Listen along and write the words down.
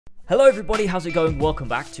Hello everybody, how's it going? Welcome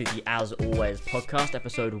back to the As Always podcast,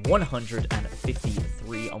 episode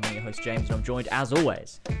 153. I'm one of your hosts, James, and I'm joined, as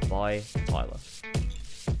always, by Tyler.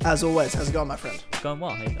 As always, how's it going, my friend? It's going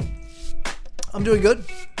well, how you doing? I'm doing good.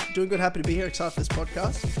 Happy to be here, excited for this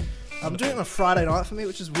podcast. I'm doing it on a Friday night for me,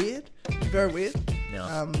 which is weird. Very weird.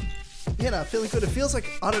 Yeah. Feeling good. It feels like,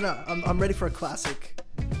 I don't know, I'm ready for a classic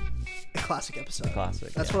episode.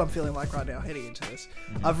 That's what I'm feeling like right now, heading into this.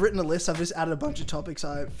 Mm-hmm. I've written a list. I've just added a bunch of topics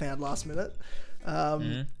I found last minute.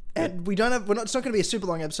 And it's not going to be a super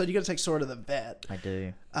long episode. You got to take Sora to the vet. I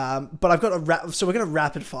do. But I've got so we're going to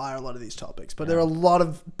rapid fire a lot of these topics. But there are a lot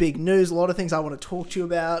of big news, a lot of things I want to talk to you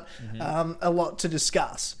about, a lot to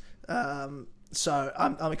discuss. So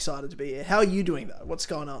I'm excited to be here. How are you doing though? What's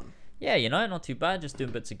going on? Yeah, not too bad. Just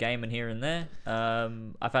doing bits of gaming here and there.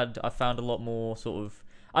 I've found a lot more sort of.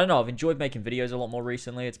 I don't know. I've enjoyed making videos a lot more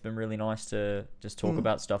recently. It's been really nice to just talk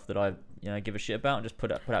about stuff that I give a shit about and just put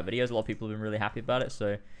out videos. A lot of people have been really happy about it.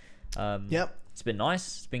 So it's been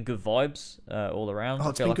nice. It's been good vibes all around.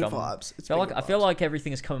 Oh, it's been good vibes. I feel like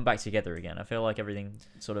everything is coming back together again. I feel like everything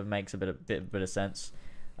sort of makes a bit of sense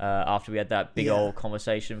after we had that big old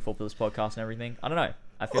conversation before this podcast and everything. I don't know.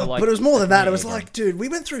 I feel like, but it was more than that. It was like, dude, we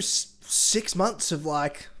went through 6 months of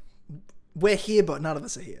like, we're here, but none of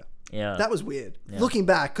us are here. Yeah, that was weird. Yeah. Looking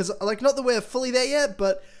back, because like not that we're fully there yet,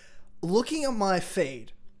 but looking at my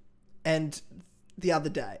feed, and the other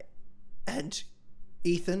day, and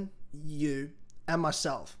Ethan, you, and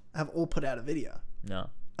myself have all put out a video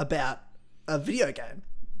about a video game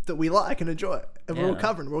that we like and enjoy, and we're all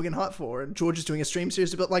covering, we're all getting hyped for, and George is doing a stream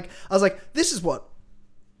series. But like, I was like, this is what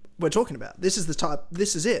we're talking about. This is the type.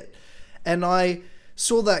 This is it, and I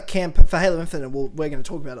saw that camp for Halo Infinite. Well, we're going to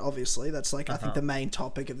talk about it, obviously. That's like, I think, the main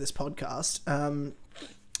topic of this podcast.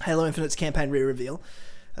 Halo Infinite's campaign re-reveal.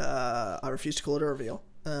 I refuse to call it a reveal.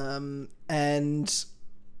 And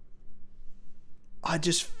I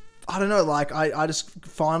don't know, like, I just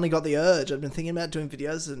finally got the urge. I've been thinking about doing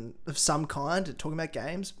videos of some kind and talking about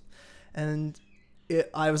games. And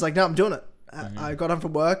I was like, no, I'm doing it. I got home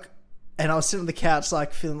from work and I was sitting on the couch,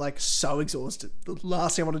 like, feeling like so exhausted. The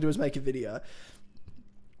last thing I want to do is make a video.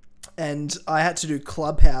 And I had to do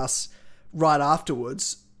Clubhouse right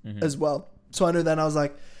afterwards as well. So I knew then I was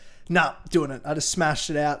like, nah, doing it. I just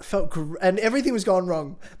smashed it out. And everything was going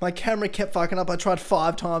wrong. My camera kept fucking up. I tried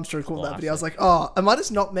 5 times to record that video. I was like, oh, am I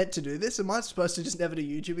just not meant to do this? Am I supposed to just never do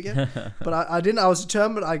YouTube again? But I didn't. I was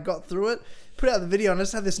determined. I got through it, put out the video, and I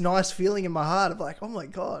just had this nice feeling in my heart of like, oh my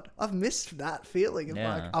God, I've missed that feeling of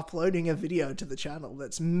like uploading a video to the channel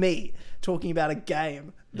that's me talking about a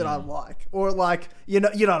game that I like. Or like, you know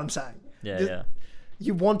what I'm saying? Yeah.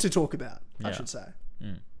 You want to talk about, I should say.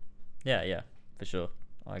 Yeah, for sure.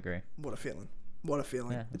 I agree. What a feeling.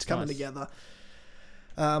 Yeah, it's coming nice together.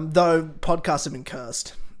 Though podcasts have been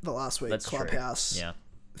cursed the last week. That's Clubhouse. True. Yeah.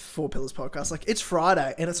 4 Pillars podcast. Like, it's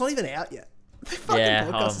Friday and it's not even out yet. The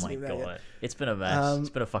fucking podcast isn't even out yet. It's been a mess.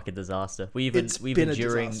 It's been a fucking disaster. We even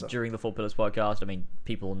during the 4 Pillars podcast, I mean,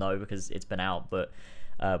 people know because it's been out, but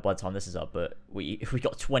by the time this is up, but we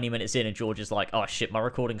got 20 minutes in and George is like, oh shit, my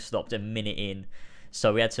recording stopped a minute in.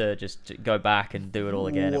 So we had to just go back and do it all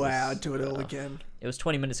again. Do it all again. It was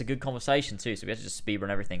 20 minutes of good conversation too, so we had to just speedrun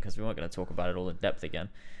everything because we weren't going to talk about it all in depth again.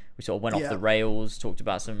 We sort of went off the rails, talked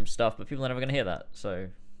about some stuff, but people are never going to hear that. So,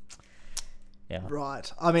 yeah. Right.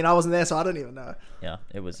 I mean, I wasn't there, so I don't even know. Yeah,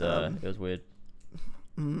 it was weird.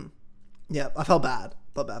 Yeah, I felt bad.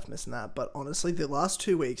 Felt bad for missing that. But honestly, the last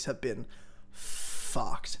 2 weeks have been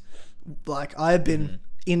fucked. Like, I have been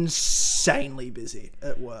insanely busy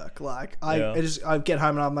at work. Like, I get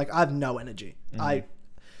home and I'm like, I have no energy. I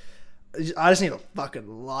just need to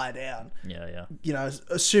fucking lie down. Yeah. You know,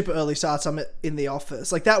 a super early starts. I'm in the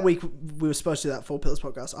office. Like, that week we were supposed to do that 4 Pillars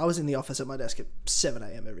podcast. I was in the office at my desk at 7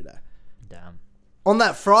 a.m. every day. Damn. On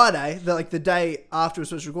that Friday, the day after we were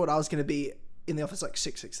supposed to record, I was going to be in the office like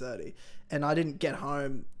 6:30, and I didn't get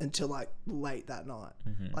home until like late that night.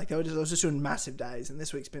 Like, I was just doing massive days, and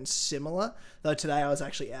this week's been similar. Though today I was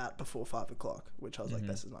actually out before 5 o'clock, which I was like,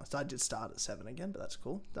 this is nice. So I did start at 7 again, but that's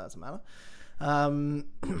cool. Doesn't matter.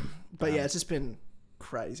 But yeah, it's just been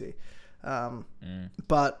crazy.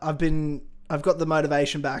 But I've got the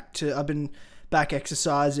motivation back to. I've been back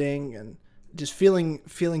exercising and just feeling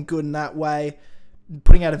good in that way.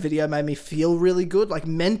 Putting out a video made me feel really good. Like,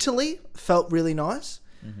 mentally felt really nice.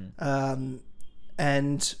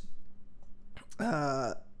 And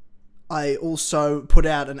I also put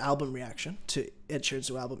out an album reaction to Ed Sheeran's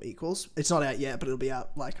new album Equals. It's not out yet, but it'll be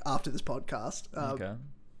out like after this podcast. Okay.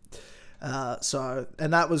 So,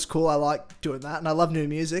 and that was cool. I like doing that, and I love new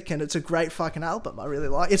music, and it's a great fucking album. I really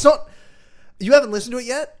like. It's not. You haven't listened to it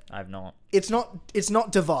yet? I've not. It's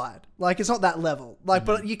not Divide. Like, it's not that level. Like,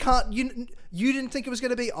 but you can't, you didn't think it was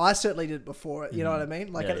going to be. I certainly did before it. You know what I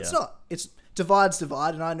mean? Like, and it's not. It's Divide's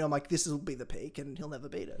Divide, and I know I'm like, this will be the peak, and he'll never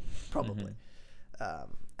beat it. Probably.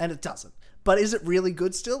 And it doesn't. But is it really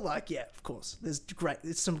good still? Like, yeah, of course. There's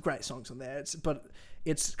some great songs on there. But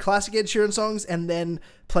it's classic Ed Sheeran songs, and then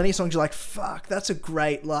plenty of songs you're like, fuck, that's a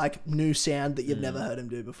great, like, new sound that you've never heard him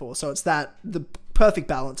do before. So it's the perfect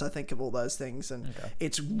balance, I think, of all those things. And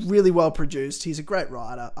it's really well produced. He's a great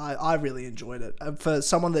writer. I really enjoyed it. For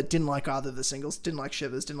someone that didn't like either of the singles, didn't like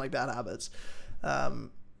Shivers, didn't like Bad Habits,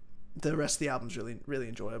 the rest of the album's really, really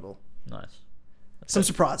enjoyable. Nice. Some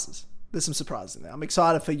surprises. There's some surprises in there. I'm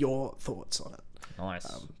excited for your thoughts on it. Nice.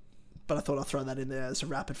 But I thought I'd throw that in there as a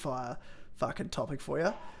rapid fire fucking topic for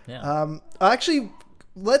you. Yeah. Actually,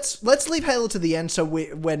 let's leave Halo to the end so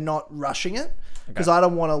we're not rushing it, because I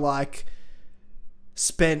don't want to like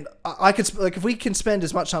spend. I could like, if we can spend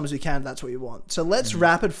as much time as we can, that's what you want. So let's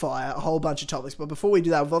rapid fire a whole bunch of topics. But before we do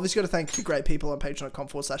that, we've obviously got to thank the great people on patreon.com/,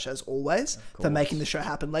 as always, for making the show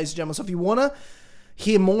happen, ladies and gentlemen. So if you want to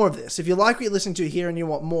hear more of this, if you like what you're listening to here and you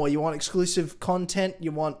want more, you want exclusive content,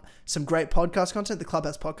 you want some great podcast content, the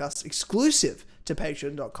Clubhouse podcast exclusive to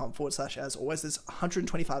patreon.com/, as always. There's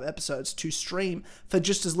 125 episodes to stream for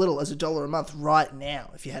just as little as $1 a month right now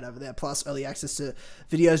if you head over there, plus early access to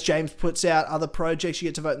videos James puts out, other projects. You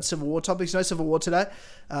get to vote in Civil War topics. No Civil War today,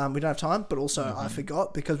 we don't have time, but also I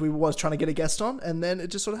forgot because we was trying to get a guest on, and then it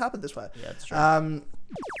just sort of happened this way. Yeah, that's true.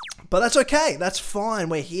 But that's okay, that's fine.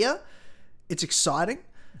 We're here. It's exciting.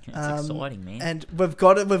 It's exciting, man. And we've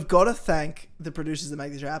got to thank the producers that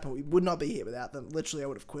make this happen. We would not be here without them. Literally, I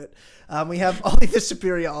would have quit. We have Ollie the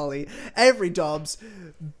Superior Ollie, Avery Dobbs,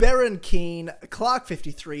 Baron Keane,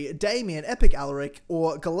 Clark53, Damien, Epic Alaric,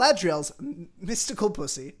 or Galadriel's Mystical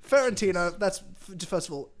Pussy. Ferentino, that's, first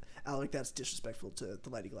of all, Alaric, that's disrespectful to the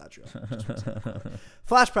Lady Galadriel.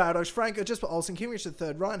 Flash Paradox, Franco, Jesper Olsen, Kim Richard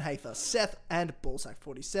III, Ryan Hafer, Seth, and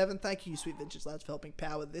Ballsack47. Thank you, Sweet Vintage Lads, for helping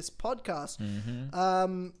power this podcast.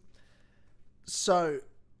 So,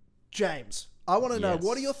 James, I want to know,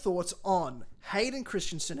 what are your thoughts on Hayden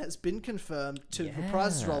Christensen has been confirmed to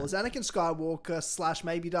reprise his role as Anakin Skywalker /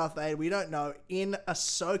 maybe Darth Vader, we don't know, in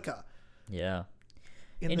Ahsoka. Yeah.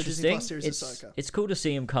 In the Disney Plus series Ahsoka. It's cool to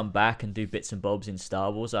see him come back and do bits and bobs in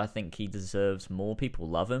Star Wars. I think he deserves more. People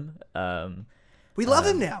love him. We love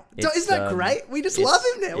him now. Isn't that great? We just love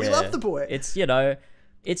him now. We love the boy. It's,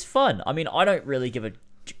 it's fun. I mean, I don't really give a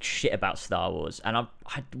shit about Star Wars, and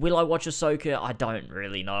will I watch Ahsoka? I don't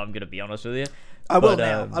really know. I'm gonna be honest with you. I will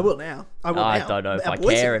now. I don't know if I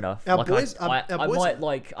care enough. I might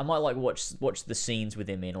watch the scenes with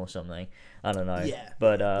him in or something. I don't know. Yeah,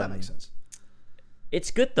 but that makes sense.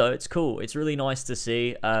 It's good though. It's cool. It's really nice to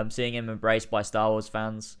see seeing him embraced by Star Wars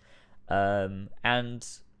fans, and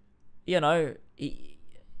it's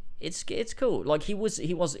cool. Like he was.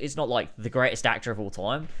 It's not like the greatest actor of all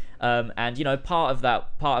time, and part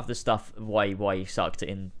of the stuff why he sucked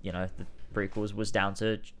in the prequels was down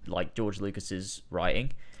to like George Lucas's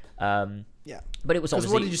writing. Yeah, but it was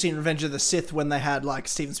obviously. What did you see in Revenge of the Sith when they had like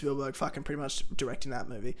Steven Spielberg fucking pretty much directing that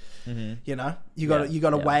movie? You got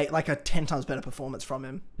to wait like a 10 times better performance from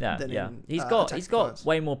him. He's got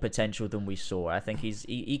way more potential than we saw. I think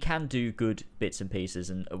he can do good bits and pieces,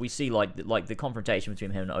 and we see like the confrontation between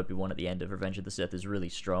him and Obi-Wan at the end of Revenge of the Sith is really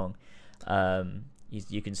strong.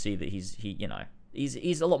 You can see that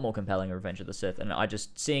he's a lot more compelling in Revenge of the Sith, and I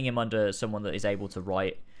just seeing him under someone that is able to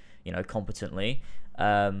write competently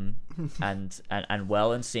and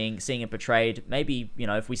well, and seeing him portrayed, maybe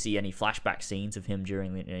if we see any flashback scenes of him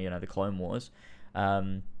during the Clone Wars,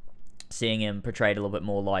 seeing him portrayed a little bit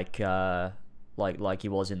more like he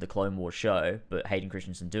was in the Clone Wars show, but Hayden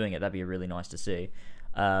Christensen doing it, that'd be really nice to see.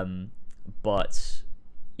 But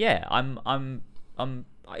yeah, I'm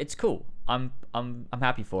it's cool. I'm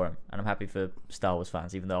happy for him, and I'm happy for Star Wars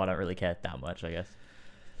fans, even though I don't really care that much, I guess.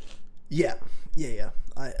 Yeah.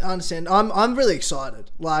 I understand. I'm really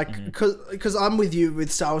excited, like, because I'm with you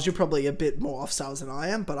with Star Wars. You're probably a bit more off Star Wars than I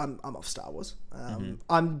am, but I'm off Star Wars.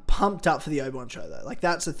 I'm pumped up for the Obi-Wan show though. Like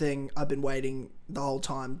that's the thing I've been waiting the whole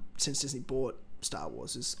time since Disney bought Star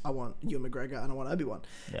Wars. Is I want Ewan McGregor and I want Obi-Wan.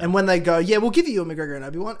 And when they go, we'll give you Ewan McGregor and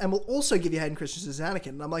Obi-Wan, and we'll also give you Hayden Christensen as Anakin.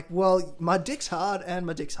 And I'm like, well, my dick's hard and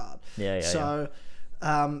my dick's hard. So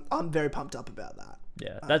I'm very pumped up about that.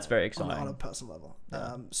 Yeah, that's very exciting on a personal level.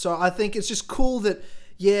 So I think it's just cool that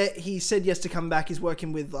he said yes to come back. He's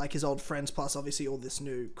working with like his old friends, plus obviously all this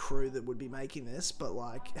new crew that would be making this. But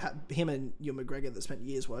like him and Ewan McGregor that spent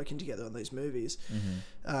years working together on these movies.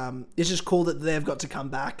 It's just cool that they've got to come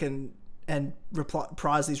back and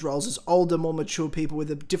reprise these roles as older, more mature people with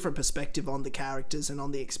a different perspective on the characters and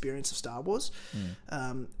on the experience of Star Wars,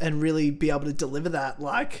 and really be able to deliver that.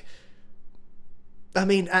 Like, I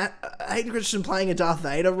mean, Hayden Christensen playing a Darth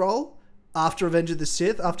Vader role after Revenge of the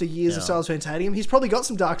Sith, after years of Star Wars fans hating him, he's probably got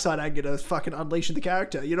some dark side anger to fucking unleash the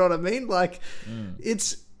character. You know what I mean? Like,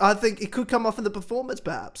 I think it could come off in the performance,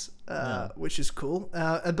 perhaps, which is cool.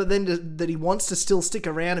 But then that he wants to still stick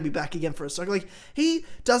around and be back again for a second. Like, he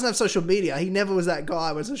doesn't have social media. He never was that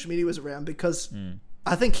guy when social media was around, because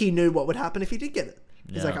I think he knew what would happen if he did get it.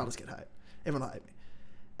 He's like, I'll just get hate. Everyone will hate me.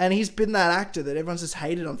 And he's been that actor that everyone's just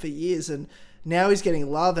hated on for years, and now he's getting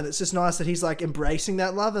love, and it's just nice that he's like embracing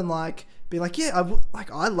that love and like being like, yeah,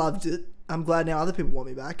 I loved it. I'm glad now other people want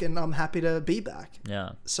me back, and I'm happy to be back.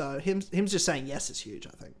 Yeah. So him just saying yes is huge,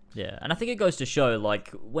 I think. Yeah, and I think it goes to show,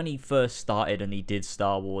 like, when he first started and he did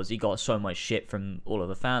Star Wars, he got so much shit from all of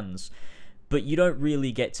the fans, but you don't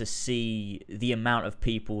really get to see the amount of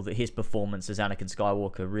people that his performance as Anakin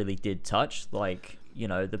Skywalker really did touch. Like, you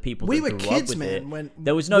know, the people that grew up with it. When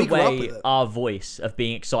there was no way our voice of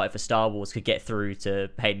being excited for Star Wars could get through to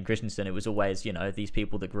Hayden Christensen. It was always, you know, these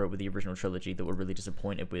people that grew up with the original trilogy that were really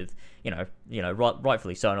disappointed with, you know,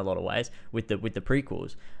 rightfully so in a lot of ways, with the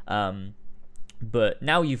prequels. But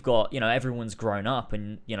now you've got, you know, everyone's grown up,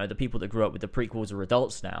 and, you know, the people that grew up with the prequels are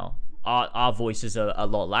adults now. Our voices are a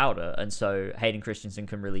lot louder, and so Hayden Christensen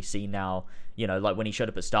can really see now, you know, like when he showed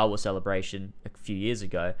up at Star Wars Celebration a few years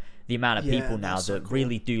ago, the amount of people now that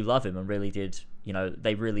really do love him and really did, you know,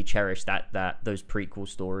 they really cherish those prequel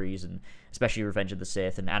stories, and especially Revenge of the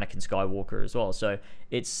Sith and Anakin Skywalker as well. So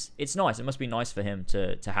it's nice. It must be nice for him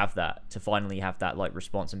to have that, to finally have that like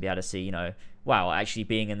response and be able to see, you know, wow, actually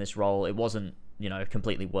being in this role, it wasn't, you know,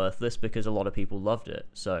 completely worthless, because a lot of people loved it.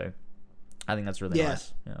 So I think that's really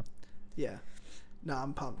nice. Yeah. No,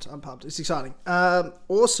 I'm pumped. It's exciting.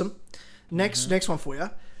 Awesome. Next one for you.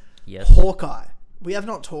 Yes. Hawkeye. We have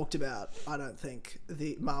not talked about, I don't think,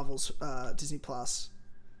 the Marvel's Disney Plus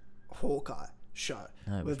Hawkeye show.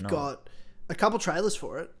 No, we've got a couple trailers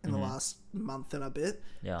for it in the last month and a bit.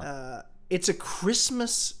 Yeah. It's a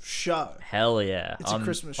Christmas show. Hell yeah. It's a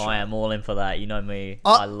Christmas show. I am all in for that. You know me.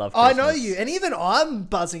 I love Christmas. I know you. And even I'm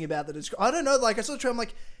buzzing about that. I don't know. Like, I saw the trailer, I'm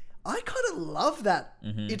like, I kind of love that.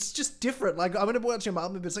 It's just different. Like, I'm going to watch a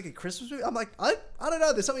Marvel movie, but it's like a Christmas movie. I'm like, I don't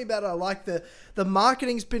know. There's something about it. I like the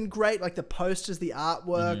marketing's been great. Like, the posters, the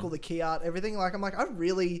artwork, all the key art, everything. Like, I'm like, I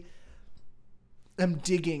really am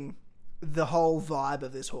digging the whole vibe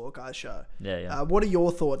of this Hawkeye show. Yeah. What are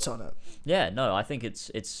your thoughts on it? Yeah, no, I think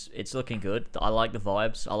it's looking good. I like the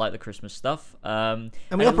vibes. I like the Christmas stuff. And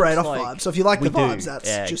we operate off vibes. So if you like the vibes,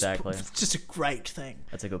 that's just a great thing.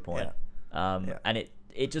 That's a good point. And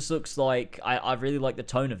it just looks like I really like the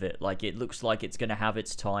tone of it. Like, it looks like it's going to have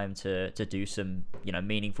its time to do some, you know,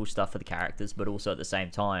 meaningful stuff for the characters, but also at the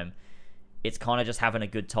same time, it's kind of just having a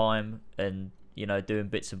good time and, you know, doing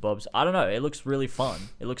bits and bobs. I don't know. It looks really fun.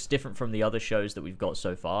 It looks different from the other shows that we've got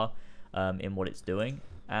so far, in what it's doing.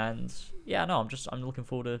 And yeah, no, I'm looking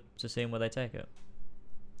forward to seeing where they take it.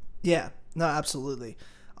 Yeah, no, absolutely.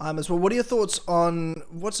 As well. What are your thoughts on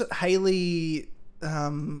Haley?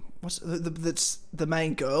 That's the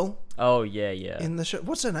main girl. Oh yeah. In the show,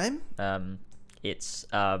 what's her name? It's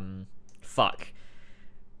fuck.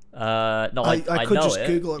 No, I could know just it.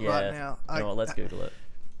 Google it right now. You know what, let's Google it.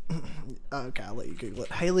 Okay, I'll let you Google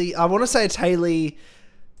it. Haley. I want to say it's Haley.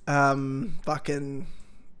 Fucking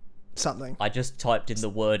something. I just typed in the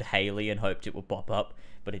word Haley and hoped it would pop up,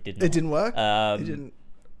 but it didn't. It didn't work. It didn't.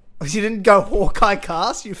 You didn't go Hawkeye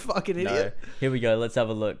cast, you fucking idiot. No. Here we go. Let's have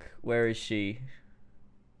a look. Where is she?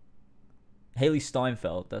 Haley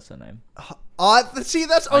Steinfeld. That's her name. I was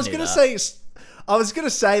gonna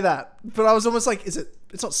say that, but I was almost like, it's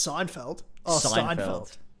not Seinfeld. Oh,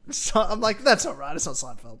 Steinfeld. I'm like, that's not right. It's not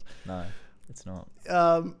Seinfeld. No, it's not.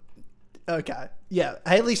 Okay. Yeah,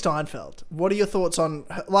 Haley Steinfeld. What are your thoughts on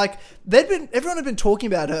her? Like, everyone had been talking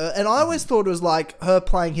about her, and I always thought it was like her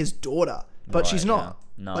playing his daughter, but she's not. Yeah.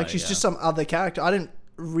 No, like, she's just some other character. I didn't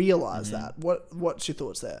realize that. What's your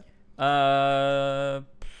thoughts there?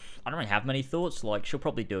 I don't really have many thoughts. Like, she'll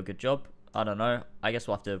probably do a good job. I don't know. I guess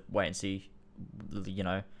we'll have to wait and see, you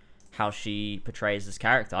know, how she portrays this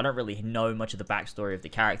character. I don't really know much of the backstory of the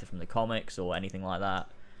character from the comics or anything like that.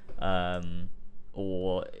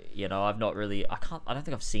 Or, you know, I don't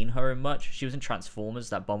think I've seen her in much. She was in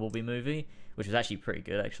Transformers, that Bumblebee movie, which was actually pretty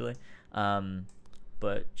good, actually.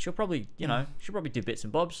 But she'll probably, you know, do bits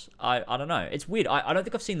and bobs. I don't know. It's weird. I don't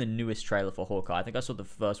think I've seen the newest trailer for Hawkeye. I think I saw the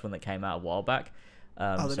first one that came out a while back.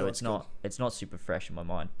 So it's not super fresh in my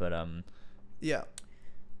mind, but yeah.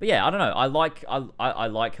 But yeah, I don't know. I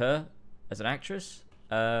like her as an actress.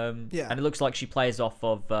 And it looks like she plays off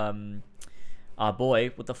of our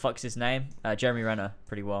boy. What the fuck's his name? Jeremy Renner,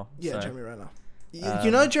 pretty well. Yeah, so, Jeremy Renner.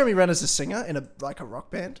 You know Jeremy Renner's a singer in a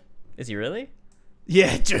rock band? Is he really?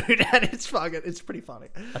 Yeah, dude, and it's pretty funny.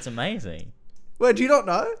 That's amazing. Well, do you not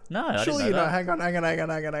know? No, I surely didn't know you know.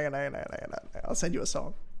 that. Hang on. I'll send you a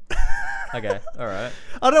song. Okay, all right.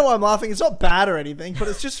 I don't know why I'm laughing. It's not bad or anything, but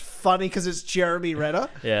it's just funny because it's Jeremy Renner.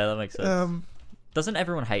 Yeah, that makes sense. Doesn't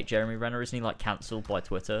everyone hate Jeremy Renner? Isn't he like cancelled by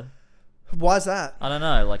Twitter? Why is that? I don't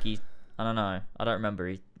know. Like I don't know. I don't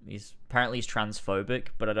remember. He's apparently transphobic,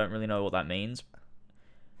 but I don't really know what that means.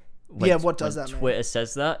 What does that mean? Twitter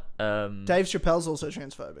says that. Dave Chappelle's also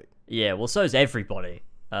transphobic. Yeah, well, so is everybody.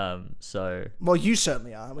 So. Well, you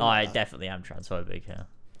certainly are. I definitely am transphobic. Yeah.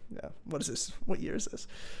 Yeah. What is this? What year is this?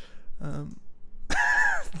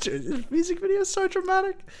 Dude, this music video is so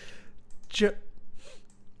dramatic.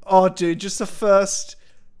 Oh, dude, just the first.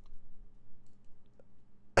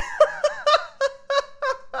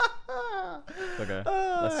 Okay.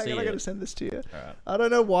 I gotta send this to you. Alright. I don't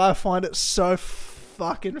know why I find it so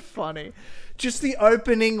fucking funny. Just the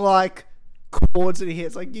opening, like, chords that he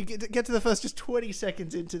hits. Like, you get to the first just 20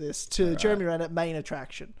 seconds into this to Jeremy Renner, main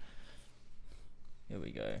attraction. Here we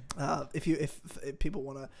go. If people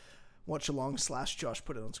want to watch along / Josh,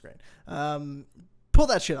 put it on screen. Pull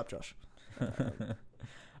that shit up, Josh.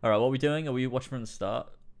 All right, what are we doing? Are we watching from the start?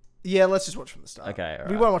 Yeah, let's just watch from the start. Okay, all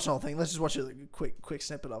we right. won't watch the whole thing. Let's just watch a quick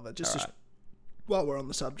snippet of it, just while we're on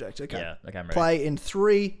the subject. Okay. Yeah. Okay, I'm ready. Play in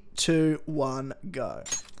 3, 2, 1, go.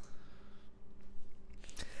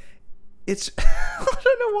 It's I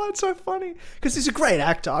don't know why it's so funny because he's a great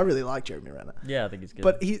actor. I really like Jeremy Renner. Yeah, I think he's good.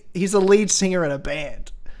 But he's a lead singer in a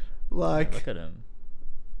band. Like, look at him.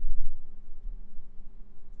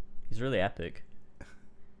 He's really epic.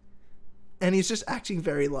 And he's just acting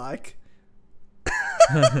very like.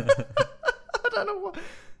 I don't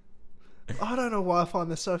know why I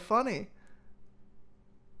find this so funny.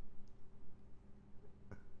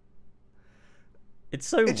 It's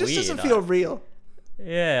so weird. It just doesn't feel real.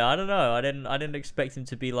 Yeah, I don't know. I didn't expect him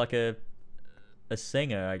to be like a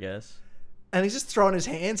singer, I guess. And he's just throwing his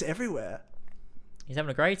hands everywhere. He's having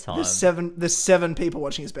a great time. There's 7 people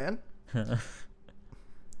watching his band.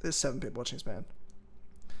 There's 7 people watching his band.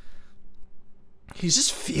 He's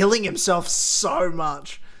just feeling himself so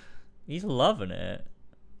much. He's loving it.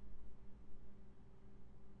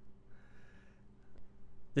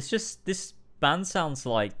 This band sounds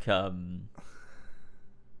like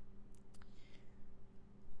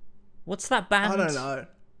what's that band? I don't know.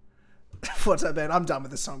 What's that band? I'm done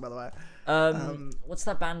with this song, by the way. What's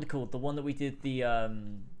that band called? The one that we did the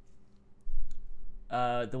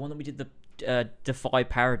Defy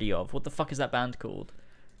parody of. What the fuck is that band called?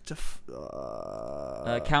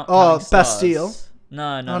 Counting Stars. Bastille.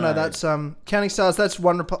 No. That's Counting Stars. That's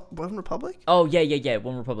One Republic. Oh yeah.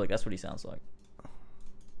 One Republic. That's what he sounds like.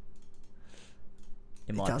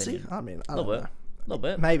 In my opinion. He? I mean, I a don't know. A little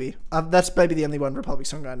bit. Maybe. That's maybe the only One Republic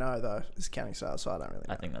song I know though. Is Counting Stars, so I don't really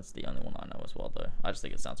know. I think that's the only one I know as well, though. I just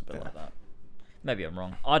think it sounds a bit like that. Maybe I'm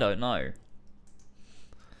wrong. I don't know.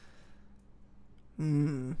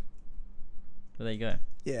 But there you go.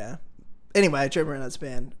 Yeah. Anyway, Jeremy Renner's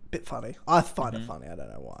band, bit funny. I find it funny. I don't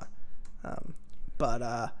know why.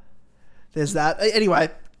 But there's that. Anyway,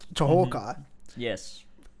 to Hawkeye. Yes.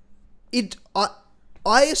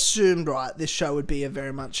 I assumed, right, this show would be a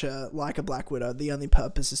very much like a Black Widow. The only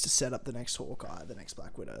purpose is to set up the next Hawkeye, the next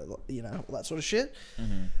Black Widow, you know, all that sort of shit.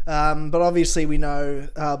 But obviously we know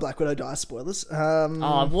Black Widow dies. Spoilers.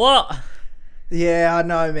 What? Yeah, I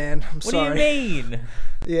know, man. I'm sorry. What do you mean?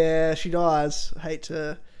 Yeah, she dies. Hate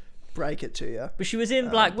to break it to you. But she was in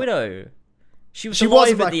Black Widow. She was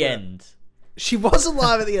alive at the end. She was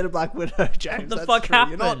alive at the end of Black Widow, James. What the fuck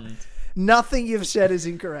happened? Nothing you've said is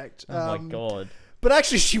incorrect. Oh my god. But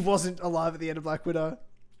actually, she wasn't alive at the end of Black Widow.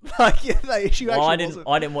 Like, yeah, she actually wasn't.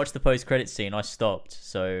 I didn't watch the post-credit scene. I stopped.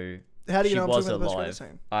 So how do you know she I'm was talking about the alive?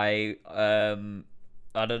 post-credit scene?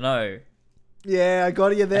 I don't know. Yeah, I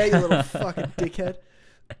got you there, you little fucking dickhead.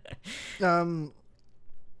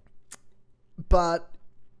 But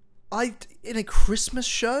in a Christmas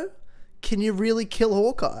show, can you really kill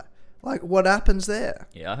Hawkeye? Like, what happens there?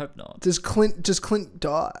 Yeah, I hope not. Does Clint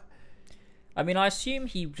die? I mean, I assume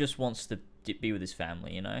he just wants to be with his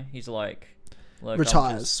family, you know? He's like... Look,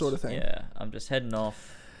 retires, sort of thing. Yeah, I'm just heading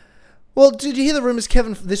off. Well, did you hear the rumors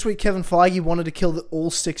this week Kevin Feige wanted to kill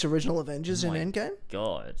all 6 original Avengers in Endgame?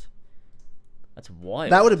 God. That's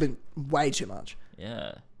wild. That would have been way too much.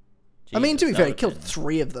 Yeah. Jesus, I mean, to be fair, he killed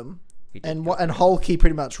 3 of them. And and Hulk, he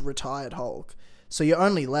pretty much retired Hulk. So you're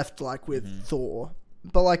only left, like, with Thor.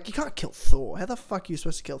 But, like, you can't kill Thor. How the fuck are you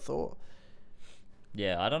supposed to kill Thor?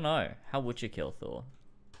 Yeah, I don't know. How would you kill Thor?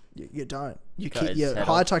 You don't. You Cut his head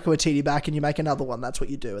hire off. Taika Waititi back and you make another one. That's what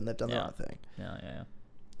you do, and they've done the Yeah. right thing. Yeah.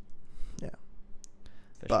 Yeah.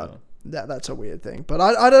 For But sure. that's a weird thing. But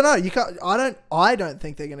I don't know. You can't. I don't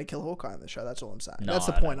think they're going to kill Hawkeye in the show. That's all I'm saying. No, That's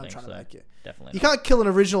the I don't point I'm think trying so. to make you. Definitely You not. can't kill an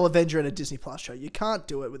original Avenger in a Disney Plus show. You can't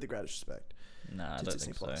do it with the greatest respect. No, I to don't Disney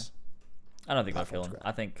think so. Plus. I don't think they'll kill Platform's him. great.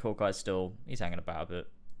 I think Hawkeye's still... He's hanging about a bit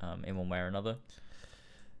in one way or another.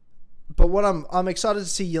 But what I'm excited to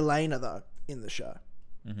see Yelena though in the show,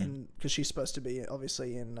 Mm-hmm. because she's supposed to be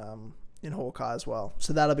obviously in Hawkeye as well.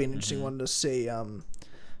 So that'll be an interesting Mm-hmm. one to see.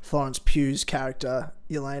 Florence Pugh's character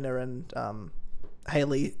Yelena and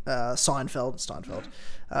Haley Steinfeld,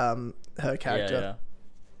 her character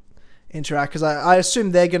interact, because I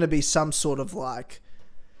assume they're going to be some sort of like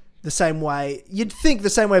the same way you'd think, the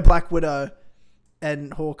same way Black Widow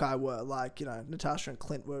and Hawkeye were, like, you know, Natasha and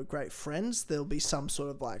Clint were great friends. There'll be some sort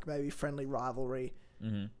of like maybe friendly rivalry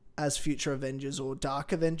Mm-hmm. as future Avengers or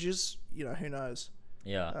Dark Avengers. You know, who knows?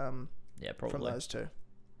 Yeah. Yeah, From probably. those two.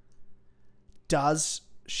 Does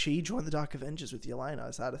she join the Dark Avengers with Yelena?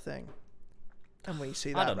 Is that a thing? And we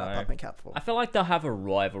see I that don't wrap know. up in Cap 4. I feel like they'll have a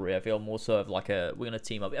rivalry. I feel more so of like we're going to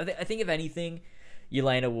team up. I think if anything,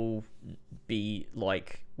 Yelena will be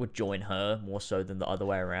like, would join her more so than the other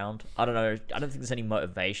way around. I don't know. I don't think there's any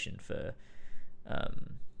motivation for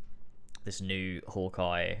this new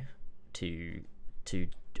Hawkeye to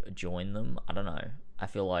join them. I don't know. I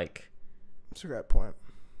feel like That's a great point.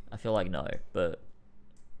 no, but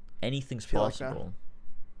anything's Feel like no. possible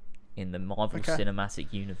in the Marvel Okay.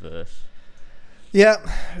 Cinematic Universe. Yeah,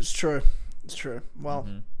 it's true. It's true. Well,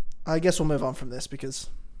 Mhm. I guess we'll move on from this because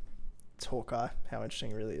it's Hawkeye. How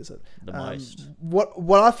interesting really is it? The most.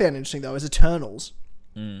 What I found interesting though is Eternals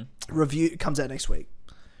Mm. review comes out next week,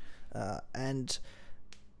 and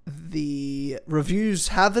the reviews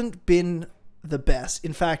haven't been the best.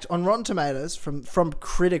 In fact, on Rotten Tomatoes, from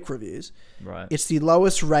critic reviews, Right. it's the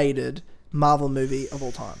lowest rated Marvel movie of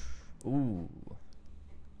all time. Ooh,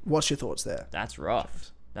 What's your thoughts there? that's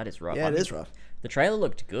rough. That is rough. Yeah, I it mean, is rough. The trailer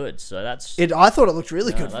looked good, so that's I thought it looked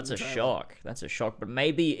really no, good. from that's the a trailer. shock. That's a shock. But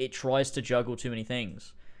maybe it tries to juggle too many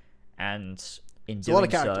things, and in a lot of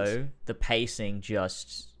doing characters. so, the pacing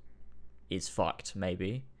just is fucked.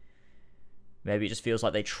 Maybe it just feels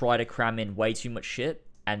like they try to cram in way too much shit,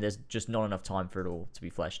 and there's just not enough time for it all to be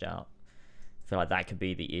fleshed out. I feel like that could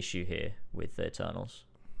be the issue here with the Eternals.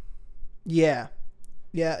 Yeah,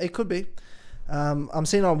 it could be. I'm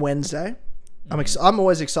seeing it on Wednesday. I'm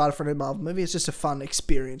always excited for a new Marvel movie. It's just a fun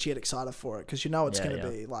experience. You get excited for it because you know it's Yeah, going to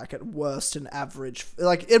yeah. be like at worst an average.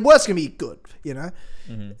 Like at worst, going to be good. You know,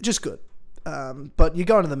 just good. But you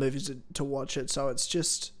go into the movies to watch it, so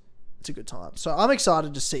it's a good time. So I'm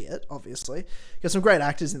excited to see it. Obviously, got some great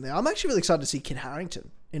actors in there. I'm actually really excited to see Kit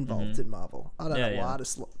Harington involved in Marvel. I don't know why. yeah. I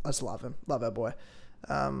just love him. Love our boy.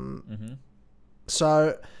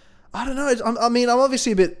 So I don't know. I'm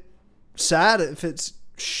obviously a bit sad if it's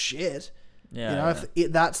shit. Yeah, You know, yeah.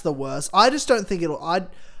 if that's the worst. I just don't think it'll.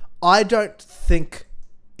 I don't think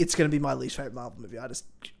it's going to be my least favorite Marvel movie.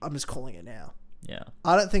 I'm just calling it now. Yeah.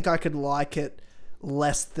 I don't think I could like it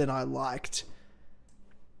less than I liked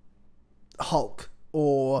Hulk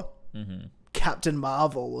or Captain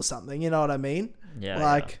Marvel or something. You know what I mean?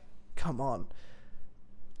 Yeah. Come on.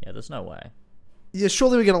 Yeah, there's no way. Yeah,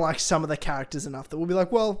 surely we're going to like some of the characters enough that we'll be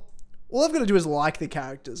like, well, all I've got to do is like the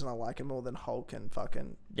characters, and I like them more than Hulk and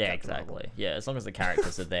fucking. Yeah, Captain Marvel. exactly. Yeah, as long as the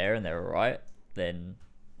characters are there and they're alright, then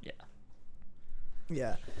yeah.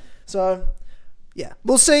 Yeah. So, yeah,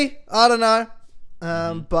 we'll see. I don't know.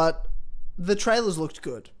 But the trailers looked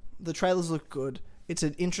good. It's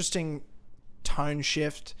an interesting tone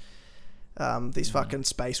shift. These fucking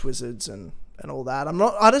space wizards and all that.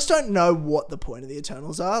 I just don't know what the point of the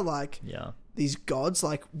Eternals are. Like, Yeah. these gods,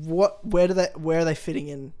 like where are they fitting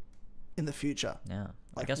in the future? Yeah.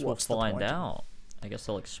 Like, I guess we'll what's the find point? out. I guess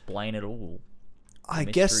they'll explain it all. I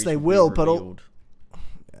The guess mysteries they be will, but revealed.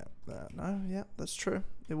 yeah, that's true.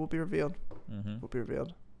 It will be revealed. Mhm. Will be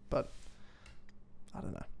revealed, but I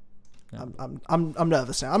don't know. Yeah. I'm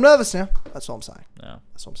nervous now. That's all I'm saying. Yeah.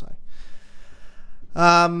 That's what I'm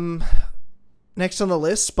saying. Next on the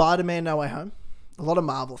list, Spider-Man: No Way Home. A lot of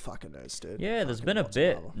Marvel fucking news, dude. Yeah, there's Fucking been a lots of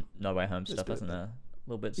bit Marvel. No Way Home stuff, been a hasn't bit. there? A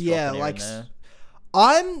little bit. Yeah, dropping here like and there.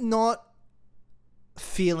 I'm not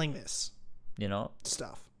feeling this You know.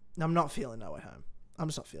 stuff. I'm not feeling No Way Home. I'm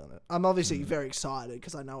just not feeling it. I'm obviously Mm. very excited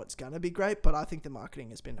because I know it's gonna be great, but I think the marketing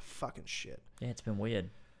has been fucking shit. Yeah, it's been weird.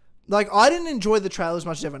 Like, I didn't enjoy the trailer as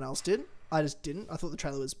much as everyone else did. I just didn't. I thought the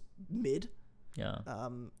trailer was mid. Yeah.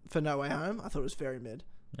 For No Way Home, I thought it was very mid.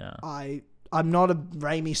 Yeah. I'm not a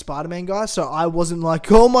Raimi Spider-Man guy, so I wasn't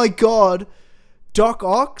like, oh my god, Doc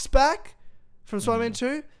Ock's back from Spider-Man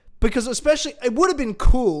 2, because especially it would have been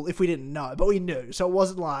cool if we didn't know, but we knew, so it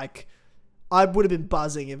wasn't like I would have been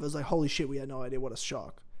buzzing if it was like, holy shit, we had no idea, what a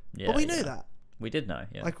shock. Yeah, but we knew that. We did know,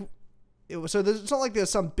 yeah. Like, it's not like there's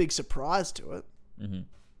some big surprise to it. Mm-hmm.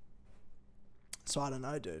 So I don't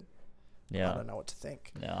know, dude. Yeah. I don't know what to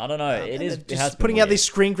think. Yeah, I don't know. It has putting out these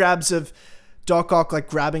screen grabs of Doc Ock like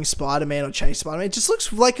grabbing Spider-Man or chase Spider-Man. It just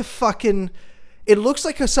looks like a fucking... It looks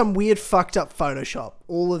like some weird fucked up Photoshop.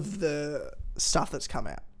 All of the stuff that's come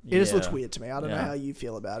out. It just looks weird to me. I don't know how you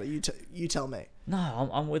feel about it. You tell me. No,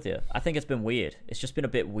 I'm with you. I think it's been weird. It's just been a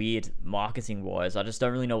bit weird marketing-wise. I just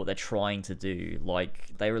don't really know what they're trying to do.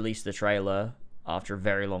 Like, they released the trailer after a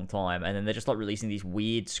very long time, and then they're just like releasing these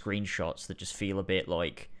weird screenshots that just feel a bit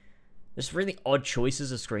like... There's really odd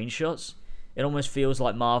choices of screenshots. It almost feels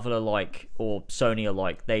like Marvel are like, or Sony are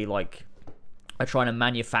like, they like are trying to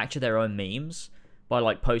manufacture their own memes by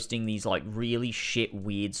like posting these like really shit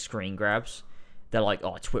weird screen grabs. They're like,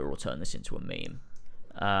 oh, Twitter will turn this into a meme.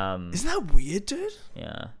 Isn't that weird, dude?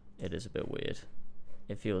 Yeah, it is a bit weird.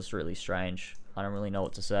 It feels really strange. I don't really know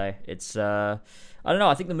what to say. It's I don't know.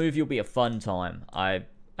 I think the movie will be a fun time. I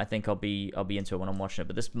think I'll be into it when I'm watching it.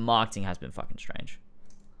 But this marketing has been fucking strange.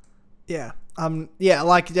 Yeah. Yeah,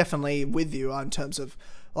 like definitely with you in terms of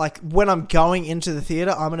like when I'm going into the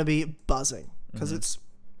theater, I'm going to be buzzing because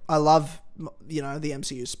I love, the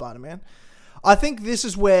MCU Spider-Man. I think this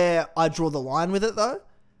is where I draw the line with it though.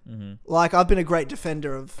 Mm-hmm. Like I've been a great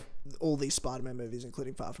defender of all these Spider-Man movies,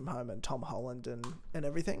 including Far From Home and Tom Holland and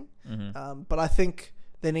everything. Mm-hmm. But I think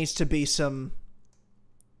there needs to be some,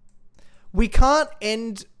 we can't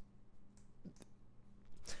end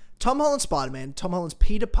Tom Holland's Spider-Man, Tom Holland's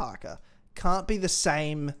Peter Parker can't be the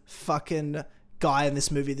same fucking guy in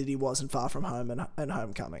this movie that he was in Far From Home and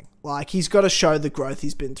Homecoming. Like, he's got to show the growth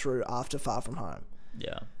he's been through after Far From Home.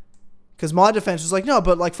 Yeah. Because my defense was like, no,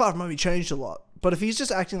 but like Far From Home, he changed a lot. But if he's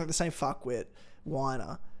just acting like the same fuckwit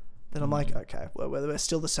whiner, then I'm like, okay, well, we're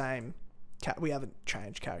still the same. We haven't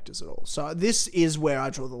changed characters at all. So this is where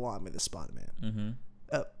I draw the line with the Spider-Man.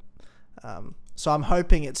 Mm-hmm. So I'm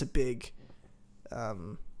hoping it's a big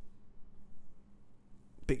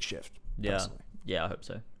shift. Yeah. Personally. Yeah, I hope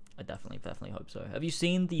so. I definitely hope so. Have you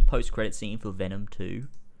seen the post-credit scene for Venom 2?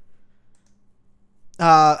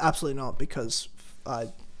 Absolutely not, because I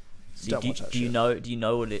don't watch that shit. Do you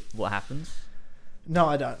know what happens? No,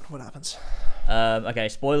 I don't. What happens? Okay,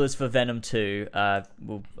 spoilers for Venom 2.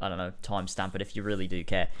 Well, I don't know, timestamp it if you really do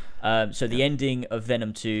care. So the ending of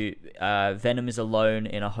Venom 2, Venom is alone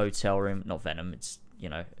in a hotel room. Not Venom, it's,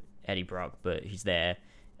 Eddie Brock, but he's there.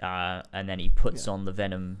 And then he puts on the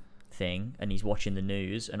Venom thing, and he's watching the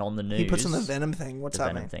news, and on the news... He puts on the Venom thing? What's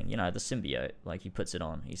that Venom thing, the symbiote. Like, he puts it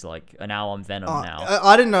on. He's like, now I'm Venom now.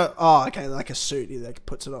 I didn't know... Oh, okay, like a suit. He like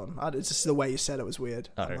puts it on. It's just the way you said it was weird.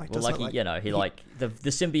 Oh, like, well, like, the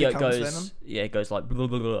symbiote goes... Venom? Yeah, it goes like blah,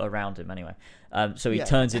 blah, blah, around him anyway. So he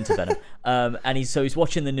turns into Venom. And he's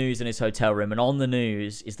watching the news in his hotel room, and on the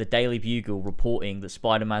news is the Daily Bugle reporting that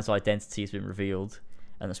Spider-Man's identity has been revealed,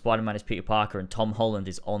 and that Spider-Man is Peter Parker, and Tom Holland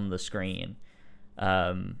is on the screen.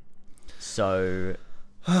 So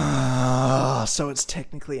it's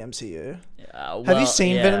technically MCU. Have you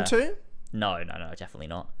seen Venom 2? No, definitely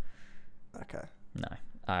not. Okay. No,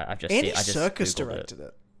 I've just Andy Serkis directed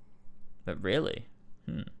it. But really?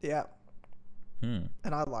 Yeah. And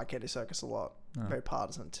I like Andy Serkis a lot. Oh. Very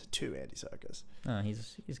partisan to Andy Serkis. Oh,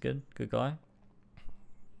 he's good guy.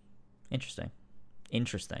 Interesting.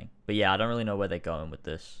 But yeah, I don't really know where they're going with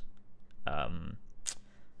this.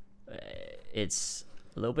 It's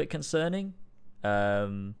a little bit concerning,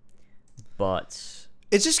 but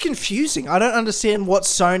it's just confusing. I don't understand what's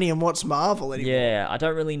Sony and what's Marvel anymore. Yeah, I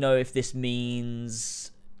don't really know if this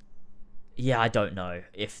means... Yeah, I don't know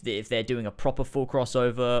if they're doing a proper full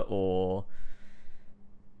crossover, or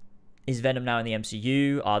is Venom now in the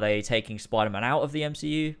MCU? Are they taking Spider-Man out of the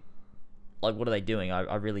MCU? Like, what are they doing?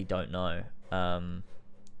 I really don't know.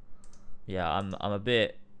 Yeah, I'm a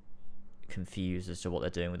bit confused as to what they're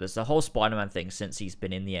doing with this. The whole Spider-Man thing since he's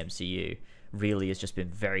been in the MCU really has just been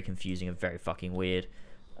very confusing and very fucking weird.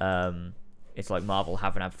 It's like Marvel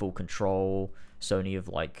haven't had full control. Sony have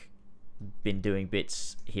like been doing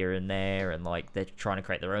bits here and there, and like they're trying to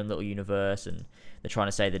create their own little universe, and they're trying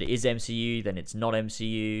to say that it is MCU, then it's not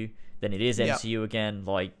MCU, then it is MCU again.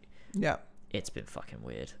 Like, it's been fucking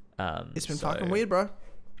weird. It's been fucking weird, bro.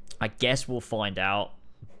 I guess we'll find out,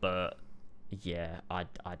 but yeah, I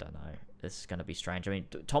don't know. This is going to be strange. I mean,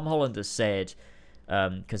 Tom Holland has said,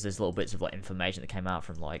 because there's little bits of like information that came out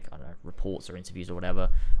from like, I don't know, reports or interviews or whatever,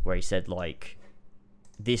 where he said like,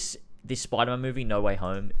 this Spider-Man movie, No Way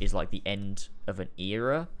Home, is like the end of an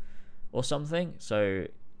era or something. So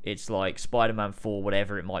it's like Spider-Man 4,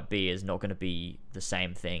 whatever it might be, is not going to be the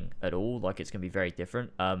same thing at all. Like, it's going to be very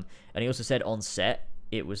different. And he also said on set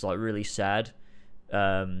it was like really sad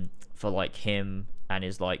for like him and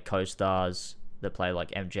his like co-stars that play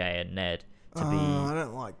like MJ and Ned to be. I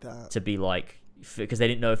don't like that. To be like, because they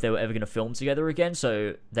didn't know if they were ever going to film together again,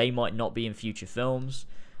 so they might not be in future films.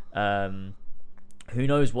 Who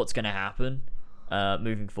knows what's going to happen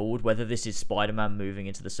moving forward? Whether this is Spider-Man moving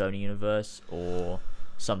into the Sony universe or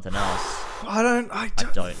something else. I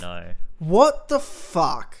don't know. What the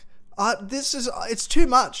fuck? It's too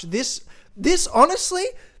much. This honestly,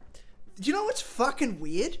 do you know what's fucking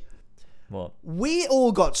weird? What? We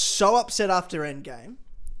all got so upset after Endgame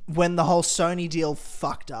when the whole Sony deal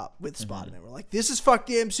fucked up with Spider-Man. We're like, this is fucked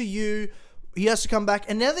the MCU. He has to come back.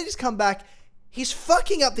 And now that he's come back, he's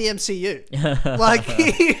fucking up the MCU.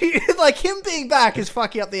 Like him being back is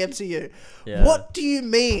fucking up the MCU. Yeah. What do you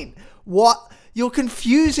mean? What? You're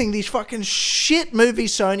confusing these fucking shit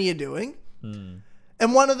movies Sony are doing.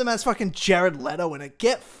 And one of them has fucking Jared Leto in it.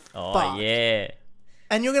 Get fucked. Yeah.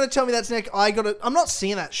 And you're going to tell me that's next. I'm not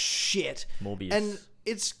seeing that shit. Morbius. And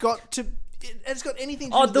it's got anything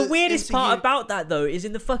to do Oh, with the weirdest MCU. part about that, though, is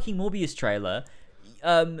in the fucking Morbius trailer,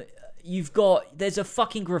 there's a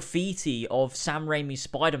fucking graffiti of Sam Raimi's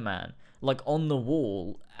Spider-Man, like, on the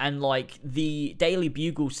wall, and, like, the Daily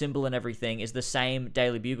Bugle symbol and everything is the same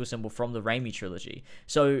Daily Bugle symbol from the Raimi trilogy.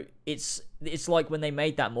 So it's like when they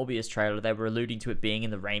made that Morbius trailer, they were alluding to it being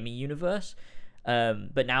in the Raimi universe.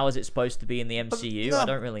 But now is it supposed to be in the MCU? I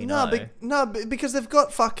don't really know. Because they've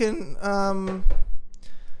got fucking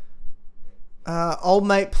old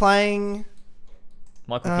mate playing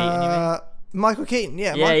Michael Keaton, you mean? Michael Keaton,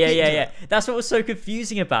 yeah. Yeah. That's what was so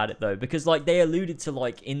confusing about it, though, because like they alluded to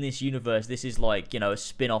like in this universe, this is like, you know, a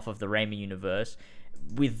spin-off of the Raimi universe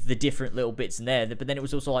with the different little bits in there. But then it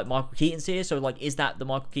was also like Michael Keaton's here, so like, is that the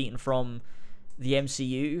Michael Keaton from the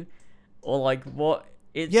MCU, or like what?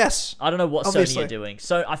 Yes. I don't know what obviously. Sony are doing.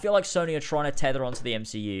 So I feel like Sony are trying to tether onto the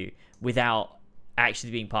MCU without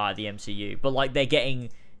actually being part of the MCU. But like they're doing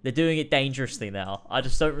it dangerously now. I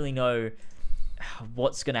just don't really know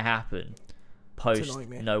what's gonna happen post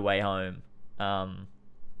No Way Home.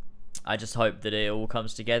 I just hope that it all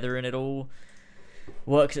comes together and it all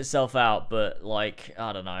works itself out. But like,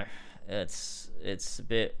 I don't know. It's a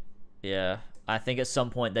bit, yeah. I think at some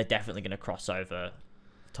point they're definitely gonna cross over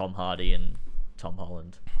Tom Hardy and Tom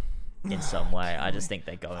Holland in some way. I just think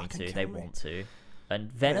they're going to. They want to.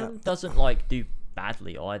 And Venom doesn't like do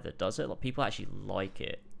badly either, does it? Like people actually like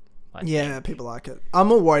it. I think. People like it. I'm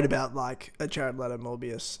more worried about like a Jared Leto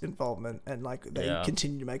Morbius involvement and like they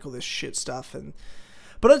continue to make all this shit stuff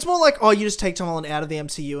but it's more like, oh, you just take Tom Holland out of the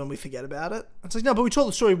MCU and we forget about it. It's like, no, but we told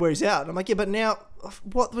the story where he's out. And I'm like, yeah, but now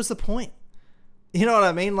what was the point? You know what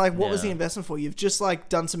I mean? Like, what was the investment for? You've just, like,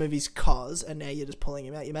 done some movies and now you're just pulling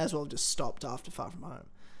him out. You may as well have just stopped after Far From Home.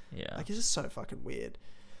 Yeah. Like, it's just so fucking weird.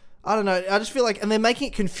 I don't know. I just feel like... And they're making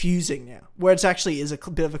it confusing now, where it actually is a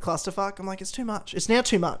bit of a clusterfuck. I'm like, it's too much. It's now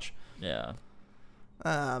too much. Yeah.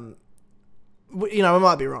 You know, I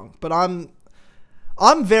might be wrong, but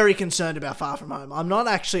I'm very concerned about Far From Home. I'm not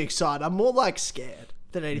actually excited. I'm more, like, scared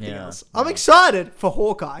than anything else. I'm excited for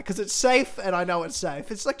Hawkeye because it's safe and I know it's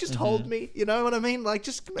safe. It's like, just hold me, you know what I mean? Like,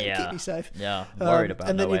 just keep me safe. Yeah, I'm worried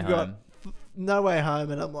about No Way Home. No Way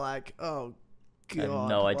Home, and I'm like, oh god, I have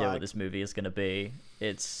no idea what this movie is going to be.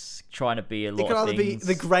 It's trying to be a lot of things. It could either be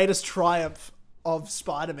the greatest triumph of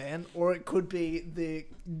Spider-Man, or it could be the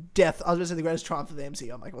death. I was going to say the greatest triumph of the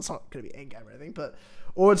MCU. I'm like, well, it's not going to be Endgame or anything,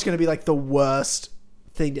 or it's going to be like the worst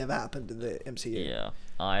thing to ever happen to the MCU. Yeah,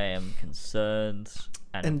 I am concerned.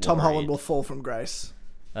 And Tom Holland will fall from grace.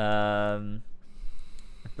 But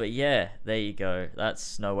yeah, there you go.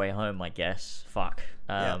 That's No Way Home, I guess. Fuck.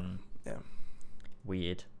 Yeah.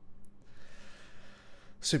 Weird.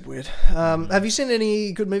 Super weird. Have you seen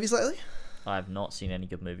any good movies lately? I have not seen any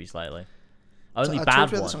good movies lately. Only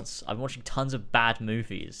bad ones. I'm watching tons of bad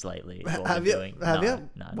movies lately. Have you? Have you?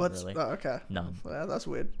 No, not really. Oh, okay. None. Well, that's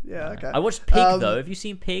weird. Yeah, okay. I watched Pig, though. Have you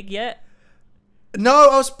seen Pig yet? No,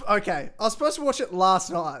 I was supposed to watch it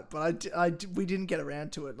last night, but we didn't get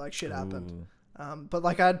around to it. Like, shit happened. But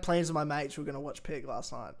like, I had plans with my mates who were going to watch Pig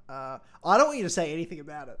last night. I don't want you to say anything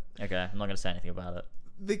about it. Okay, I'm not going to say anything about it.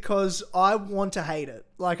 Because I want to hate it.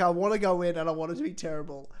 Like, I want to go in and I want it to be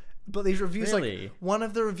terrible. But these reviews, really? Like, one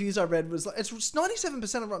of the reviews I read was like, it's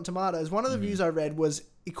 97% of Rotten Tomatoes. One of the reviews I read was,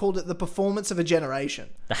 he called it the performance of a generation.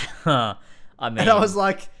 I mean, and I was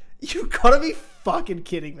like, you gotta be fucking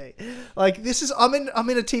kidding me. Like, this is, I'm in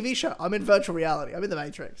a TV show. I'm in virtual reality. I'm in the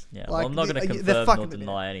Matrix. Yeah, like, well, I'm not going to confirm nor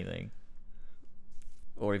deny anything.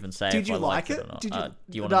 or even say Did if you I like liked it? or not. Did you?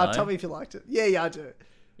 Do you want to know? Tell me if you liked it. Yeah, I do.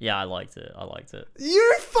 Yeah, I liked it. I liked it.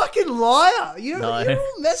 You're a fucking liar. You're No.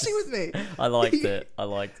 all messing with me. I liked it. I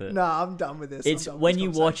liked it. No, I'm done with this. It's when you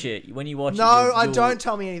watch it. When you watch it. No, don't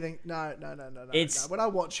tell me anything. No. It's- When I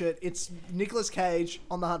watch it, it's Nicolas Cage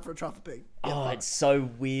on the hunt for a truffle pig. Yeah, Oh, fine. it's so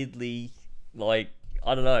weirdly like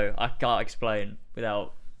I don't know. I can't explain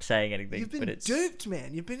without saying anything. You've been but it's duped,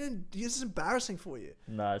 man. This is embarrassing for you.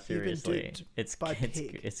 no, seriously, duped it's by it's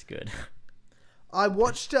pig. it's good. I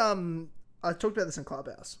watched. I talked about this in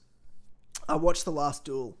Clubhouse. I watched The Last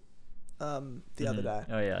Duel the other day.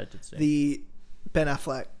 Oh yeah, I did see. The Ben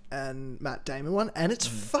Affleck and Matt Damon one, and it's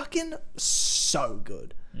fucking so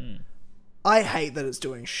good. I hate that it's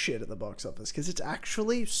doing shit at the box office because it's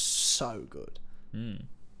actually so good.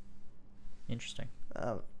 Interesting.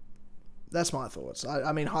 That's my thoughts.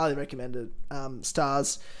 I mean, highly recommended.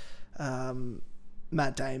 Stars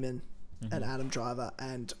Matt Damon and Adam Driver,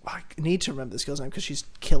 and I need to remember this girl's name because she's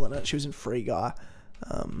killing it. She was in Free Guy.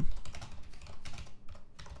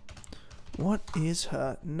 What is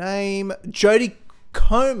her name? Jodie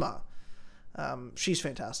Comer. She's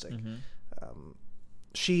fantastic.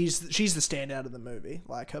 She's the standout of the movie.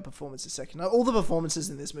 Like, her performance is second. All the performances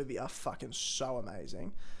in this movie are fucking so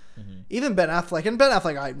amazing. Even Ben Affleck, and Ben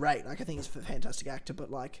Affleck I rate. Like, I think he's a fantastic actor,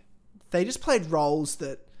 but like, they just played roles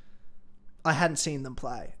that I hadn't seen them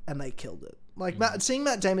play, and they killed it. Like, seeing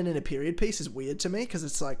Matt Damon in a period piece is weird to me because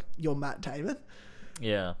it's like, you're Matt Damon.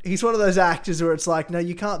 Yeah. He's one of those actors where it's like, no,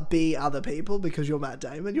 you can't be other people because you're Matt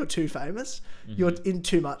Damon. You're too famous. You're in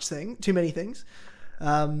too many things.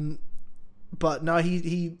 But no,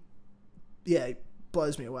 he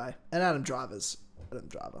blows me away. And Adam Driver.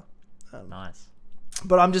 Nice.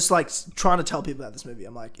 But I'm just like trying to tell people about this movie.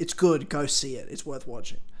 I'm like, it's good. Go see it. It's worth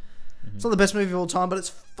watching. It's not the best movie of all time, but it's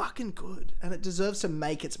fucking good. And it deserves to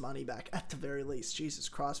make its money back at the very least. Jesus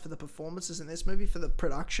Christ. For the performances in this movie, for the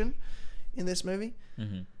production in this movie,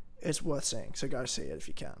 it's worth seeing. So go see it if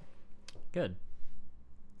you can. Good.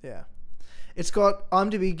 Yeah. It's got,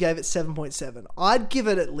 IMDb gave it 7.7. I'd give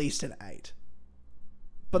it at least an 8.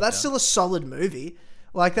 But that's still a solid movie.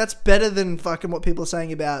 Like, that's better than fucking what people are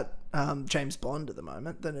saying about James Bond at the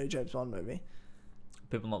moment, the new James Bond movie.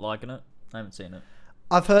 People not liking it? I haven't seen it.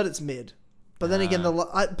 I've heard it's mid. But then again,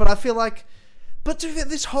 but I feel like, but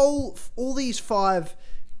this whole, all these 5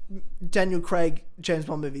 Daniel Craig James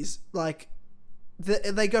Bond movies, like,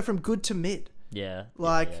 they go from good to mid. Yeah.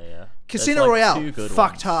 Like, yeah. Casino like Royale, 2 good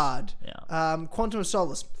fucked ones. hard. Yeah. Quantum of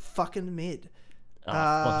Solace, fucking mid. Quantum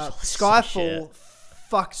of Solace is so Skyfall, shit.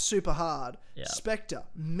 fucked super hard. Yeah. Spectre,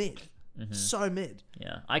 mid. So mid.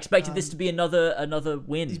 Yeah. I expected this to be another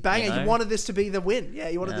win. He's banging. You know? You wanted this to be the win. Yeah,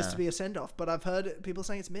 you wanted this to be a send-off. But I've heard people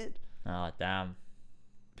saying it's mid. Oh, damn.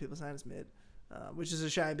 People saying it's mid. Which is a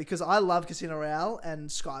shame because I love Casino Royale and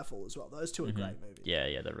Skyfall as well. Those two are great movies. Yeah,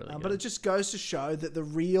 they're really good. But it just goes to show that the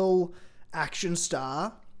real action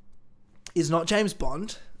star is not James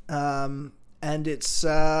Bond. And it's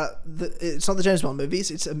not the James Bond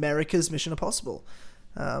movies. It's America's Mission Impossible.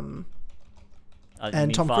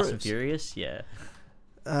 And Tom Fast Cruise. and Furious? Yeah.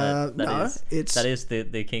 It's... That is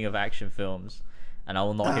the king of action films. And I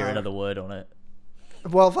will not hear another word on it.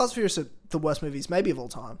 Well, Fast and Furious are the worst movies maybe of all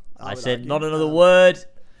time. I said argue. Not another word.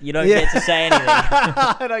 You don't get to say anything.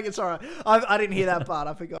 I don't get sorry. I didn't hear that part.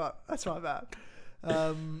 I forgot. That's my bad.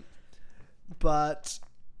 But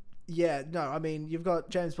yeah, no. I mean, you've got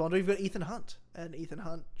James Bond, or you've got Ethan Hunt, and Ethan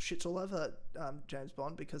Hunt shits all over James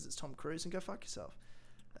Bond because it's Tom Cruise, and go fuck yourself.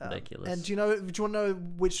 Ridiculous. And do you want to know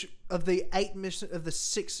which of the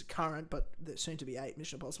 6 current, but soon to be 8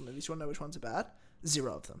 Mission Impossible movies? Do you want to know which ones are bad?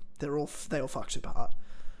 0 of them. They all fuck super hard.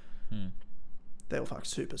 They all fuck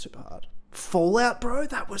super hard. Fallout, bro,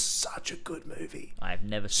 that was such a good movie. I've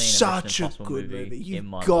never seen such a Mission Impossible good movie. in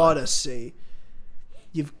my gotta life. see.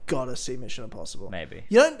 You've got to see Mission Impossible. Maybe.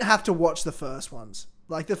 You don't have to watch the first ones.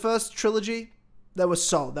 Like, the first trilogy, they were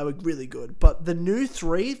solid. They were really good. But the new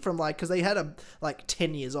 3 from, like, because they had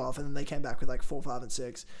 10 years off and then they came back with 4, 5, and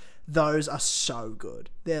 6. Those are so good.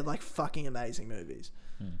 They're fucking amazing movies.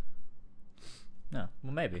 No,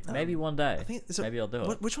 well, maybe one day. I think maybe I'll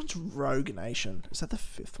do it. Which one's Rogue Nation? Is that the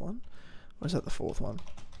 5th one? Or is that the 4th one?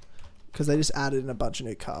 Because they just added in a bunch of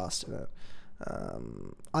new cast in it.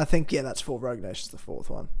 I think, that's for Rogue Nation's the 4th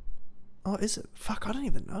one. Oh, is it? Fuck, I don't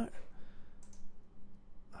even know.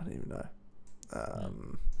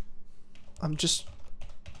 I'm just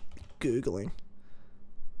Googling.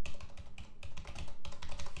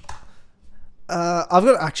 I've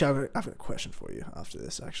got a question for you after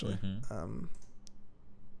this, actually.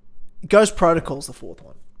 Ghost Protocol's the 4th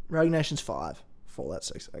one. Rogue Nation's 5. Fallout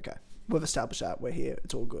 6. Okay. We've established that. We're here.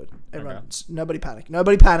 It's all good. Everyone, Okay. nobody panic.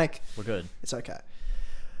 Nobody panic. We're good. It's okay.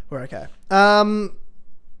 We're okay.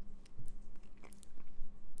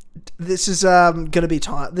 This is gonna be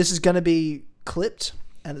time. This is gonna be clipped,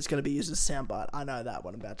 and it's gonna be used as a soundbite. I know that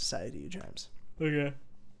what I'm about to say to you, James. Okay.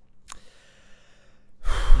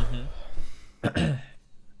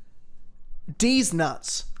 D's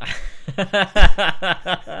nuts.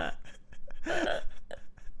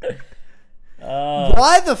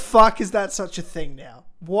 Why the fuck is that such a thing now?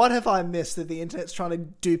 What have I missed that the internet's trying to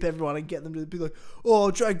dupe everyone and get them to be like, oh,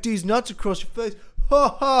 I'll drag D's nuts across your face. Ha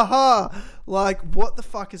ha ha. Like, what the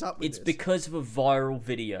fuck is up with It's this? because of a viral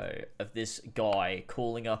video of this guy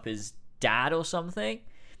calling up his dad or something,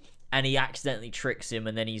 and he accidentally tricks him,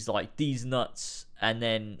 and then he's like, these nuts, and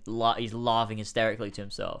then he's laughing hysterically to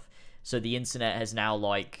himself. So the internet has now,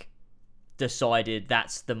 like, decided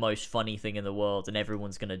that's the most funny thing in the world, and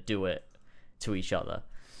everyone's gonna do it to each other.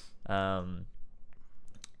 Yeah,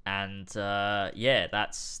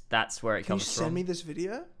 that's where it comes from. Can you send me this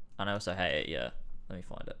video? And I also hate it, yeah. Let me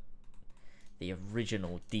find it. The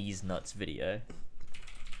original D's Nuts video.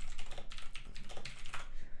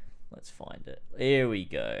 Let's find it. Here we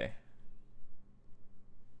go.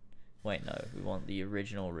 Wait, no. We want the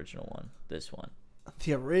original one. This one.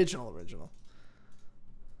 The original.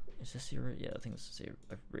 Is this the original? Yeah, I think this is the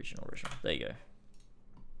original. There you go.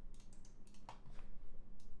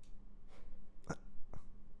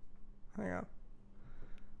 Hang on.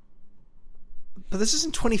 But this is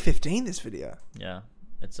in 2015, this video. Yeah,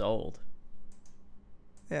 it's old.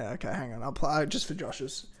 Yeah, okay, hang on. I'll play just for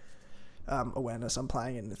Josh's awareness. I'm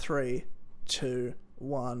playing in 3, 2,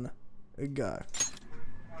 1, go.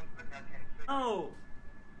 Oh,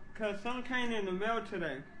 cause some came in the mail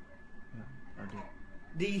today.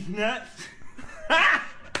 These nuts.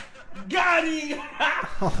 Got him!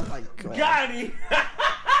 Oh my god. Got him!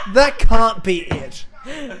 That can't be it.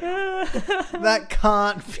 That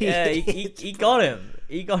can't be it. He got him.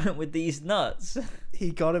 He got him with these nuts. He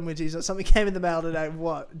got him with D's nuts. Something came in the mail today.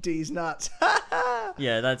 What? D's nuts.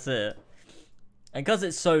 Yeah, that's it. And because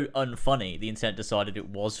it's so unfunny, the internet decided it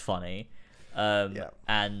was funny. Yeah.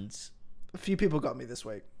 And a few people got me this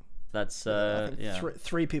week. that's I think yeah.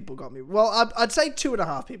 three people got me. Well, I'd say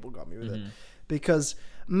 2.5 people got me with it, because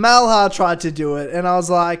Malhar tried to do it, and I was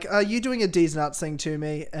like, "Are you doing a D's nuts thing to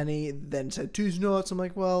me?" And he then said, "D's nuts." I'm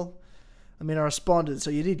like, "Well, I mean, I responded, so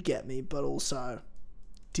you did get me, but also,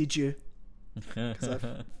 did you?" Because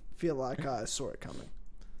I feel like I saw it coming.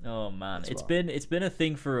 Oh man, As it's been a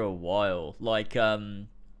thing for a while. Like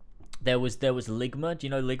there was Ligma. Do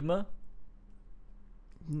you know Ligma?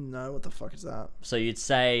 No, what the fuck is that? So you'd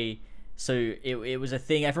say, it was a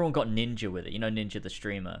thing. Everyone got Ninja with it. You know Ninja the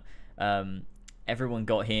streamer. Everyone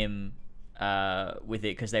got him with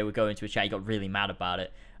it because they would go into a chat. He got really mad about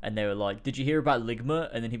it, and they were like, "Did you hear about Ligma?"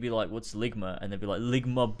 And then he'd be like, "What's Ligma?" And they'd be like,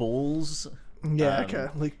 "Ligma balls." Yeah, okay.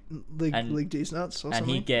 League D's nuts or and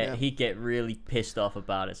something. he'd get really pissed off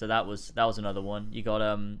about it. So that was another one. You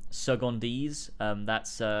got Sug on D's.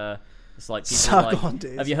 That's it's like people Sug like, on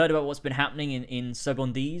D's. have you heard about what's been happening in Sug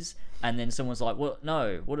on D's? And then someone's like, "What?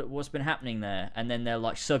 No, what's been happening there?" And then they're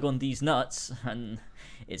like, "Sug on D's nuts," and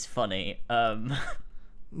it's funny.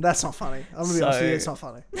 That's not funny. I'm gonna be honest with you, it's not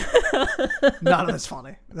funny. None of it's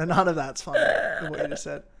funny. None of that's funny. What you just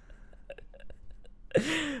said.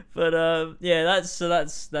 But yeah, that's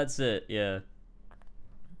it. Yeah,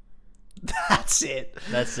 That's it.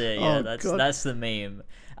 that's it. Yeah, Oh, God. that's the meme.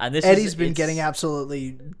 And this Eddie's been getting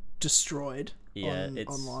absolutely destroyed. It's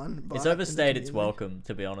online. It's overstayed its welcome,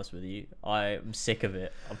 to be honest with you. I'm sick of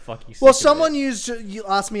it. I'm fucking sick Well, of someone it. you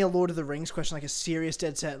asked me a Lord of the Rings question, like a serious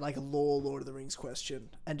dead set, like a Lord of the Rings question,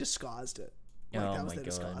 and disguised it. Like Oh that was my their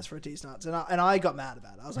disguise God. for a D's nuts, and I got mad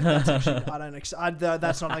about it. I was like, that's actually,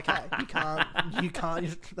 that's not okay. You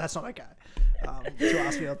can't. That's not okay. To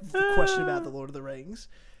ask me a question about the Lord of the Rings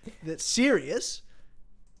that's serious,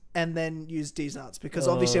 and then use D's nuts, because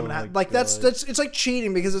obviously I'm gonna have like that's it's like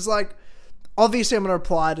cheating, because it's like obviously I'm gonna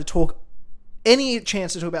reply to talk any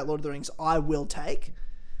chance to talk about Lord of the Rings I will take.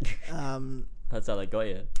 That's how they got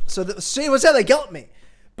you. So see, what's how they got me?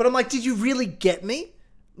 But I'm like, did you really get me?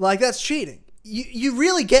 Like, that's cheating. You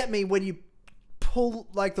really get me when you pull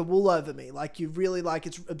like the wool over me. Like, you really like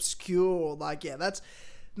it's obscure. Like, yeah, that's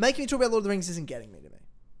making me talk about Lord of the Rings isn't getting me to me.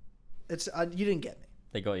 It's you didn't get me.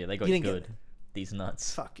 They got you. They got You you didn't get good. These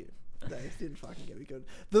nuts. Fuck you. They didn't fucking get me good.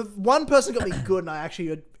 The one person got me good, and I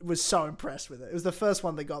actually was so impressed with it. It was the first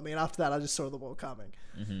one that got me, and after that, I just saw them all coming.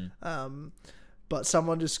 But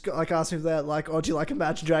someone just like asked me that, like, "Oh, do you like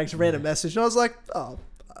Imagine Dragons?" Random message, and I was like, "Oh,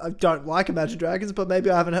 I don't like Imagine Dragons, but maybe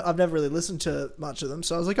I've never really listened to much of them.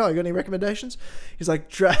 So I was like, oh, you got any recommendations? He's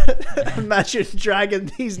like, Imagine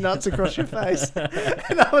Dragon these nuts across your face.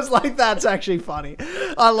 And I was like, that's actually funny.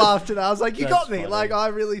 I laughed and I was like, you got me. Funny. Like, I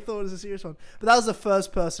really thought it was a serious one. But that was the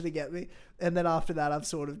first person to get me. And then after that, I've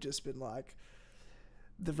sort of just been like,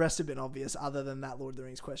 the rest have been obvious other than that Lord of the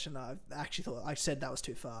Rings question. I actually thought I said that was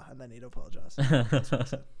too far and they need to apologize. That's what I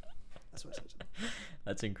said. That's what I said.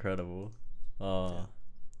 That's incredible. Oh.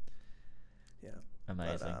 Yeah.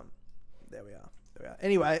 Amazing. But, there we are.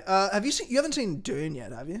 Anyway, you haven't seen Dune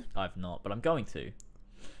yet, have you? I've not, but I'm going to.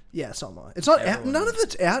 Yeah, so am I. It's not out. None of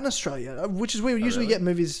it's out in Australia, which is weird. We usually get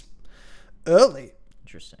movies early.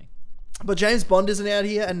 Interesting. But James Bond isn't out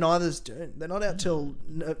here, and neither's Dune. They're not out till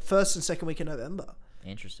first and second week in November.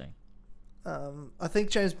 Interesting. I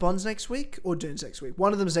think James Bond's next week or Dune's next week.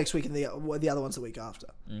 One of them is next week, and the other one's the week after.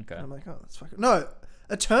 Okay. And I'm like, oh, that's fucking no.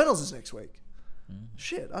 Eternals is next week.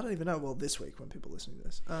 Shit, I don't even know. Well, this week when people listening to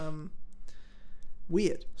this,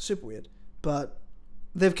 weird, super weird. But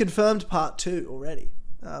they've confirmed part 2 already.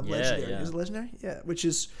 Legendary. Is it Legendary? Yeah, which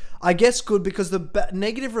is I guess good because the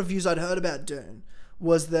negative reviews I'd heard about Dune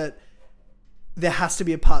was that there has to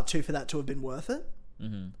be a part 2 for that to have been worth it.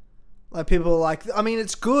 Mm-hmm. Like people are like, I mean,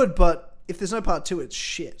 it's good, but if there's no part 2, it's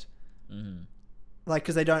shit. Mm-hmm. Like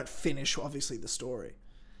because they don't finish obviously the story.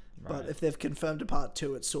 Right. But if they've confirmed a part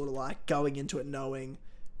 2, it's sort of like going into it knowing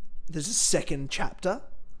there's a second chapter.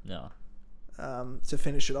 No. To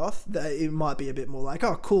finish it off, it might be a bit more like,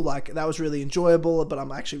 oh, cool, like that was really enjoyable, but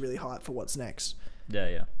I'm actually really hyped for what's next.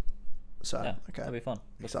 Yeah. So, yeah, okay. That'll be fun.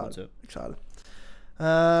 Excited.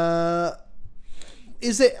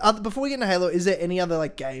 Is there, before we get into Halo, is there any other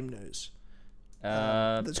like game news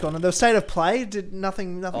that's gone on? The state of play, did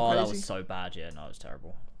nothing crazy? Oh, that was so bad, yeah. No, it was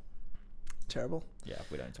terrible. Terrible? Yeah,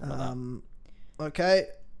 we don't talk about that. Okay.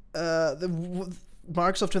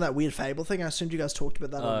 Microsoft doing that weird Fable thing. I assumed you guys talked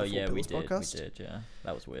about that on the Four Pillars podcast. We did, yeah.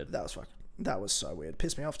 That was weird. That was so weird.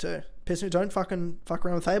 Pissed me off too. Don't fucking fuck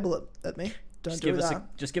around with Fable at me. Just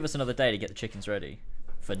give us another day to get the chickens ready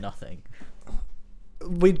for nothing.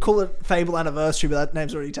 We'd call it Fable Anniversary, but that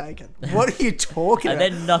name's already taken. What are you talking about?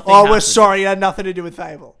 And then nothing happened. We're sorry. It had nothing to do with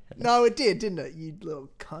Fable. No, it did, didn't it? You little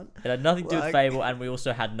cunt. It had nothing to do with Fable, and we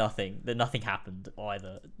also had nothing. Nothing happened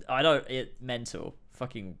either. Mental.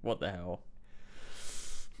 Fucking what the hell?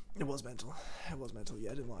 It was mental.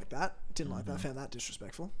 Yeah, I didn't like that. That. I found that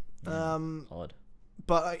disrespectful. Odd.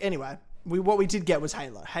 But anyway, what we did get was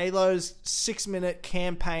Halo. Halo's 6-minute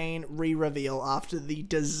campaign re-reveal after the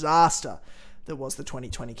disaster that was the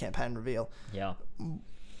 2020 campaign reveal. Yeah.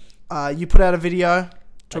 You put out a video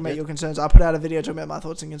talking about your concerns. I put out a video talking about my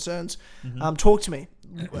thoughts and concerns. Mm-hmm. Talk to me.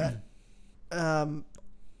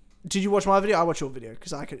 Did you watch my video? I watched your video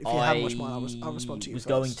because I could. If you haven't watched mine, I'll respond to you. Was first.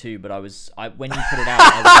 Going to, but when you put it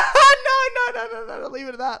out. No. Leave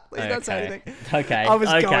it at that. Don't say anything. Okay. I was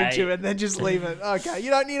going to, and then just leave it. Okay.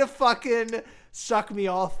 You don't need to fucking suck me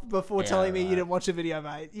off before telling me you didn't watch the video,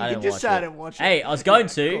 mate. You can just say I didn't watch it. Hey, I was going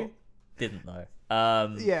to. Cool. Didn't though.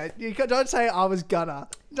 Yeah, don't say I was gonna.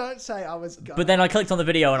 Don't say I was gonna. But then I clicked on the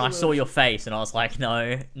video and I saw your face and I was like, no,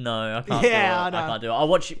 I can't do it. I can't do it. I'll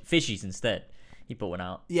watch Fishies instead. He put one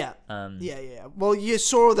out. Yeah. Yeah. Well, you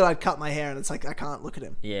saw that I'd cut my hair and it's like, I can't look at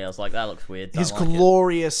him. Yeah, I was like, that looks weird. His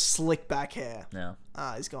glorious slick back hair. Yeah.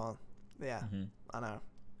 He's gone. Yeah. Mm-hmm. I know.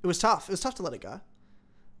 It was tough. It was tough to let it go.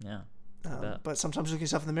 Yeah. But sometimes you look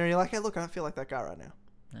yourself in the mirror and you're like, hey, look, I don't feel like that guy right now.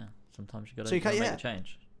 Yeah. Sometimes you gotta make a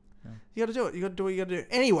change. Yeah. You gotta do it. You gotta do what you gotta do.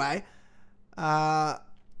 Anyway,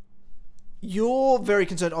 you're very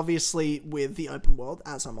concerned, obviously, with the open world,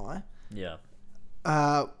 as am I. Yeah.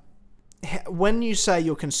 When you say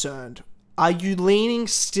you're concerned, are you leaning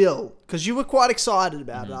still? Because you were quite excited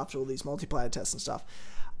about it after all these multiplayer tests and stuff.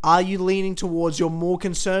 Are you leaning towards you're more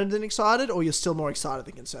concerned than excited, or you're still more excited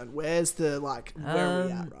than concerned? Where's the, where are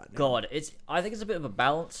we at right now? God, I think it's a bit of a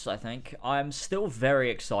balance, I think. I'm still very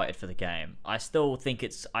excited for the game. I still think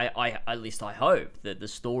at least I hope that the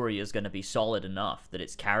story is going to be solid enough that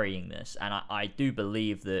it's carrying this. And I do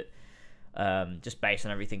believe that, just based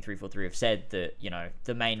on everything 343 have said, that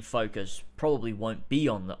the main focus probably won't be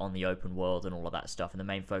on the open world and all of that stuff, and the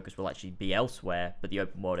main focus will actually be elsewhere. But the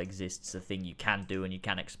open world exists, a thing you can do and you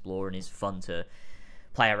can explore and is fun to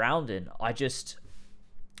play around in. I'm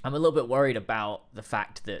a little bit worried about the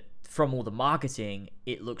fact that from all the marketing,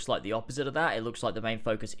 it looks like the opposite of that. It looks like the main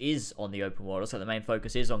focus is on the open world. It looks like the main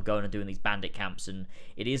focus is on going and doing these bandit camps, and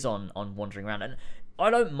it is on wandering around. And I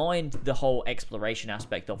don't mind the whole exploration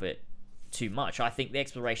aspect of it too much. I think the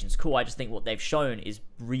exploration's cool. I just think what they've shown is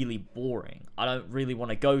really boring. I don't really want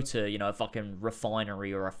to go to, you know, a fucking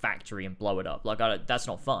refinery or a factory and blow it up. Like, that's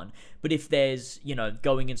not fun. But if there's, you know,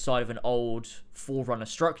 going inside of an old Forerunner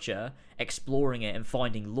structure, exploring it and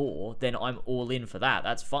finding lore, then I'm all in for that.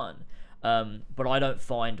 That's fun. But I don't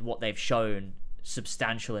find what they've shown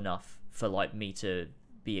substantial enough for, like, me to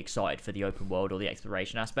be excited for the open world or the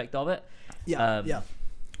exploration aspect of it. Yeah.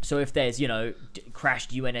 So if there's, you know,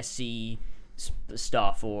 crashed UNSC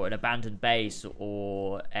stuff or an abandoned base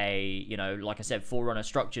or a, you know, like I said, Forerunner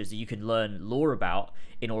structures that you can learn lore about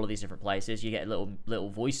in all of these different places, you get little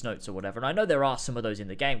voice notes or whatever. And I know there are some of those in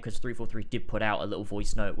the game because 343 did put out a little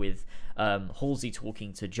voice note with Halsey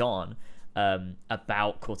talking to John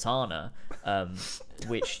about Cortana,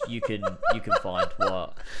 which you can find.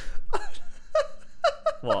 What?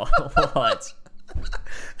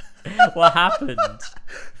 What happened?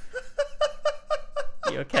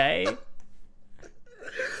 You okay?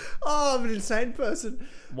 Oh, I'm an insane person.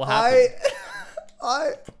 What happened?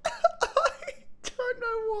 I don't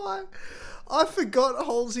know why. I forgot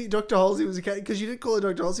Halsey. Dr. Halsey was a cat because you didn't call her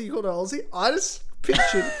Dr. Halsey. You called her Halsey. I just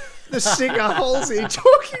pictured the singer Halsey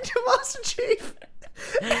talking to Master Chief.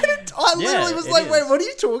 And I literally was like, wait, what are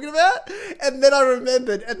you talking about? And then I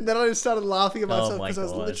remembered, and then I just started laughing at myself because I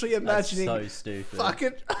was literally imagining so stupid.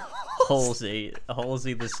 Fucking Halsey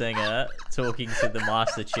the singer talking to the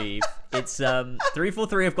Master Chief. It's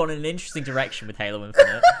 343 have gone in an interesting direction with Halo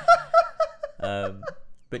Infinite.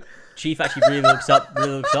 But Chief actually really looks up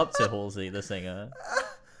to Halsey the singer. I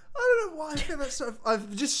don't know why I feel that so. I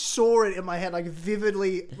just saw it in my head, like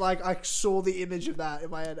vividly, like I saw the image of that in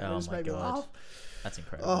my head, and it just made me laugh. That's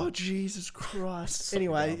incredible. Oh, Jesus Christ. So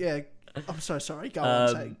anyway, dumb. yeah. I'm so sorry. Go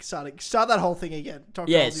on, start that whole thing again.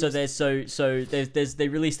 They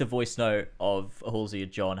released a voice note of Halsey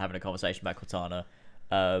and John having a conversation about Cortana.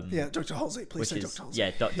 Yeah, Dr. Halsey. Please say Dr. Halsey.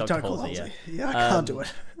 Yeah, Dr. Halsey. Yeah. Yeah, I can't do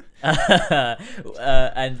it.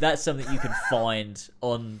 And that's something you can find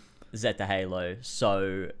on Zeta Halo.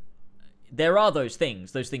 So there are those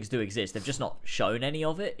things. Those things do exist. They've just not shown any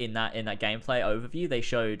of it in that gameplay overview. They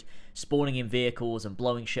showed spawning in vehicles and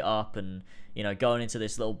blowing shit up and, you know, going into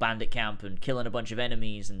this little bandit camp and killing a bunch of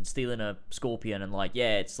enemies and stealing a scorpion and I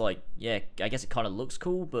guess it kind of looks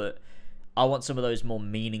cool, but I want some of those more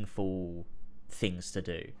meaningful things to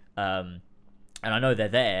do. And I know they're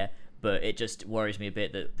there, but it just worries me a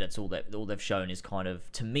bit that that's all they've shown is kind of,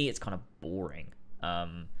 to me, it's kind of boring.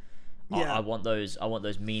 I want those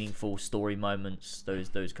meaningful story moments, those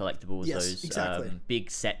collectibles, exactly.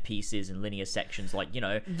 Big set pieces and linear sections, like, you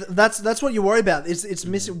know. That's what you worry about. It's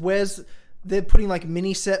missing. Where's they're putting like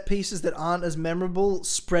mini set pieces that aren't as memorable,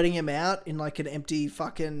 spreading them out in like an empty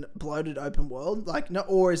fucking bloated open world, like no,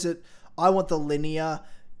 or is it? I want the linear.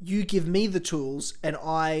 You give me the tools, and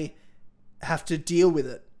I have to deal with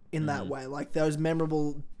it in that way, like those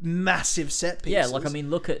memorable, massive set pieces. Yeah, like I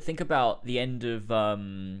mean, think about the end of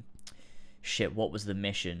what was the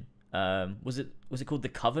mission? Was it called the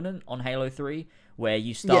Covenant on Halo 3, where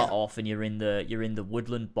you start off and you're in the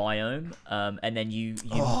woodland biome, and then you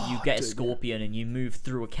get a scorpion and you move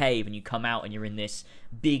through a cave and you come out and you're in this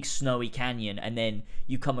big snowy canyon, and then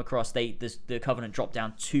you come across the Covenant drop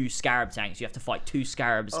down 2 scarab tanks. You have to fight 2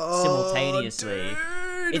 scarabs simultaneously. Dude.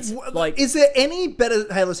 It's like, is there any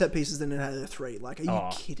better Halo set pieces than in Halo 3? Like, are you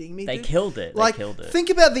kidding me? They dude? killed it. Like, think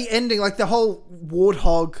about the ending, like the whole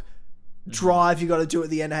Warthog drive you got to do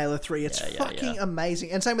at the end of Halo 3. It's fucking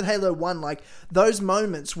amazing. And same with Halo 1, like those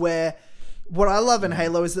moments where what I love in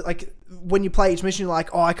Halo is that, like, when you play each mission, you're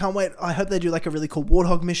like, oh, I can't wait. I hope they do like a really cool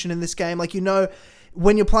Warthog mission in this game. Like, you know,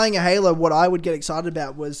 when you're playing a Halo, what I would get excited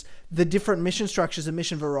about was the different mission structures and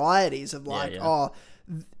mission varieties of like,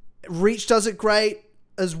 Reach does it great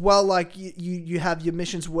as well. Like you have your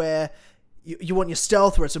missions where you want your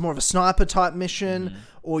stealth, where it's more of a sniper type mission,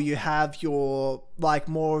 or you have your like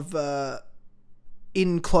more of a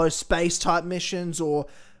in close space type missions, or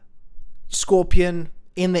Scorpion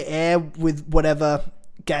in the air with whatever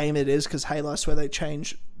game it is, because Halo, I swear they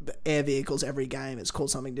change air vehicles every game. It's called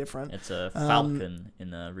something different. It's a Falcon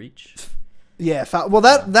in Reach. Yeah, well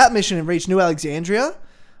that mission in Reach, New Alexandria.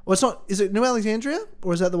 Well, it's not. Is it New Alexandria,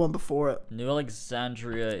 or is that the one before it? New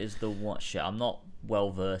Alexandria is the one. Shit, I'm not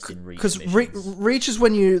well versed in Reach. Because Reach is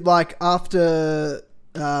when you, like, after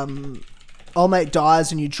old mate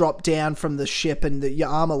dies and you drop down from the ship and your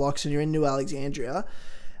armor locks and you're in New Alexandria,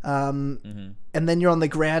 and then you're on the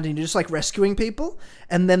ground and you're just like rescuing people,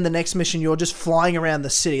 and then the next mission you're just flying around the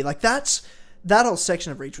city. Like that whole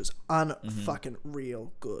section of Reach was unfucking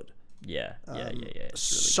real good. Yeah. It's really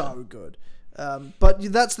so good. But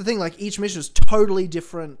that's the thing, like each mission is totally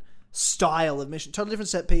different style of mission, totally different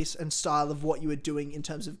set piece and style of what you were doing in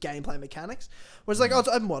terms of gameplay mechanics. Whereas like, oh, it's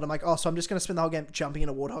open world. I'm like, oh, so I'm just going to spend the whole game jumping in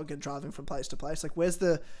a warthog and driving from place to place. Like,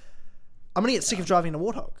 I'm going to get sick of driving in a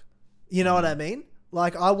warthog. You know what I mean?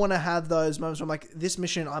 Like, I want to have those moments where I'm like, this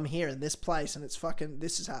mission, I'm here in this place and it's fucking,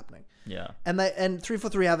 this is happening. Yeah. And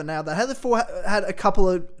 343 haven't nailed that. Halo 4 had a couple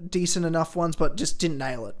of decent enough ones, but just didn't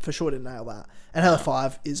nail it. For sure didn't nail that. And Halo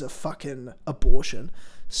 5 is a fucking abortion.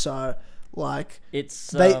 So, like...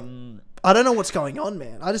 It's, I don't know what's going on,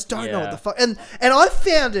 man. I just don't know what the fuck... And I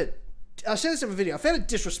found it... I said this in a video. I found it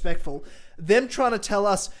disrespectful. Them trying to tell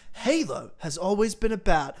us, Halo has always been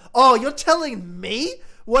about... Oh, you're telling me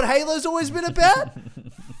what Halo's always been about?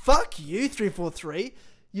 Fuck you, 343.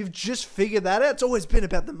 You've just figured that out. It's always been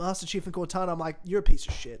about the Master Chief and Cortana. I'm like, you're a piece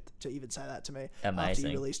of shit to even say that to me. Amazing. After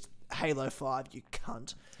you released Halo 5, you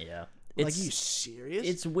cunt. Yeah. Like, are you serious?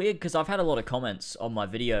 It's weird because I've had a lot of comments on my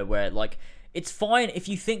video where, like, it's fine if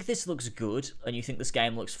you think this looks good and you think this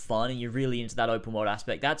game looks fun and you're really into that open world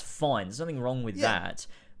aspect. That's fine. There's nothing wrong with that.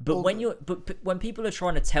 But when people are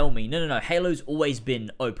trying to tell me, no, Halo's always been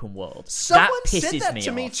open world. Someone that pisses said that me to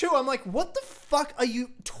off. me too. I'm like, what the fuck are you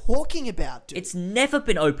talking about, dude? It's never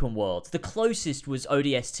been open world. The closest was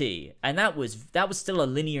ODST, and that was still a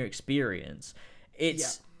linear experience.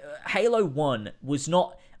 Halo 1 was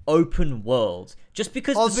not open world. Just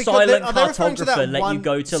because the silent cartographer let you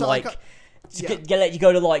go to like... let you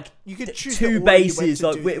go to like you could choose two bases.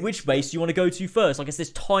 Like which base do you want to go to first? Like it's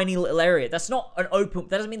this tiny little area. That's not an open.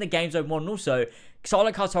 That doesn't mean the game's open world. And also,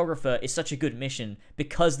 Silent Cartographer is such a good mission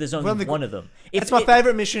because there's only one of them. It's my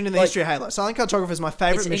favorite mission in the history of Halo. Silent Cartographer is my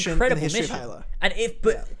favorite mission in the history of Halo. And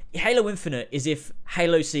Halo Infinite is if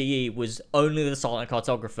Halo CE was only the Silent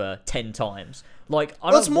Cartographer 10 times. Like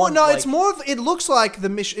it's more of it looks like the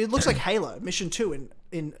mission. It looks like Halo Mission 2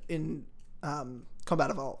 in Combat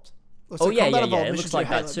Evolved. It looks like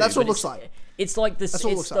that too. That's what it looks like. It's like this.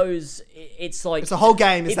 It's like the whole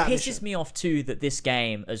game is that. It pisses me off too that this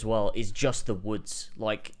game as well is just the woods.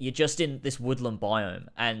 Like you're just in this woodland biome,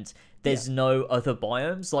 and there's no other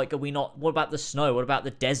biomes. Like, are we not? What about the snow? What about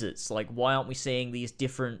the deserts? Like, why aren't we seeing these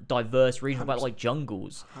different, diverse regions? What about like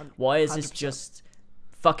jungles? Why is this just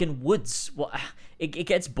fucking woods? What? It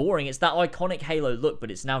gets boring. It's that iconic Halo look,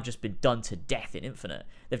 but it's now just been done to death in Infinite.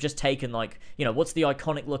 They've just taken, like, you know, what's the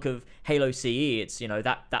iconic look of Halo CE? It's, you know,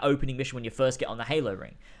 that opening mission when you first get on the Halo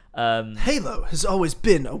ring. Halo has always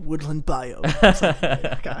been a woodland biome.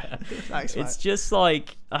 Okay. Thanks, mate. It's just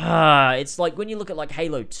like, it's like when you look at like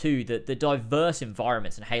Halo 2, the diverse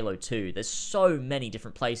environments in Halo 2, there's so many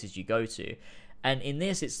different places you go to. And in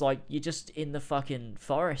this, it's like, you're just in the fucking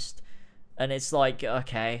forest. And it's like,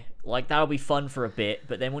 okay, like that'll be fun for a bit,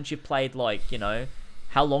 but then once you've played, like, you know,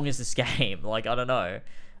 how long is this game? Like, I don't know.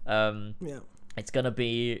 It's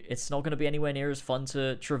not gonna be anywhere near as fun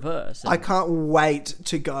to traverse. I can't wait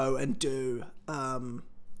to go and do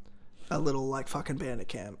a little like fucking bandit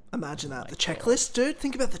camp. Imagine that. The checklist, dude.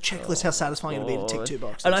 Think about the checklist, how satisfying it'll be to tick 2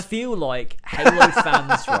 boxes. And I feel like Halo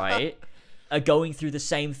fans, right, are going through the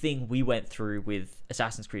same thing we went through with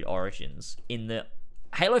Assassin's Creed Origins in the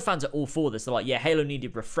Halo fans are all for this. They're like, yeah, Halo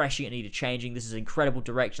needed refreshing, it needed changing. This is an incredible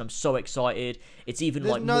direction. I'm so excited. It's even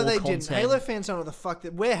more content. No, they didn't. Halo fans don't know the fuck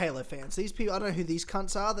that we're Halo fans. These people, I don't know who these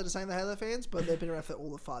cunts are that are saying they're Halo fans, but they've been around for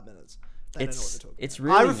all of 5 minutes. They don't know what they're talking It's about.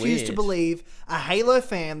 really I refuse weird to believe a Halo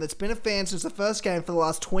fan that's been a fan since the first game for the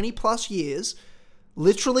last 20 plus years,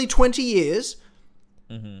 literally 20 years,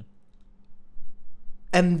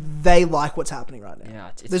 and they like what's happening right now.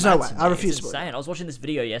 Yeah, there's no way. I refuse to believe. I was watching this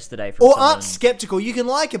video yesterday from someone... aren't skeptical. You can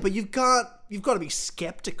like it, but you've got to be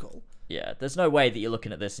skeptical. Yeah, there's no way that you're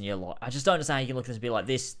looking at this and you're like, I just don't understand how you can look at this and be like,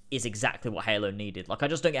 this is exactly what Halo needed. Like, I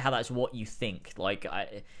just don't get how that's what you think. Like,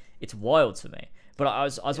 it's wild to me. But I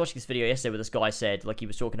was watching this video yesterday where this guy said, like, he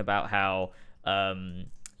was talking about how,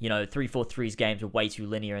 you know, 343's games are way too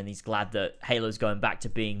linear and he's glad that Halo's going back to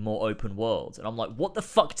being more open world. And I'm like, what the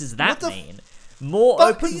fuck does that mean? More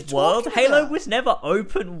open world? Halo was never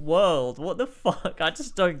open world. What the fuck? I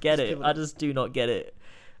just don't get it. I just do not get it.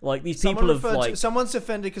 Like, these people have, like... Someone's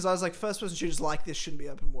offended because I was like, first-person shooters like this shouldn't be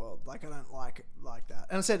open world. Like, I don't like that.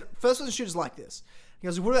 And I said, first-person shooters like this. He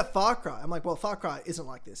goes, what about Far Cry? I'm like, well, Far Cry isn't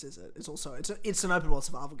like this, is it? It's an open world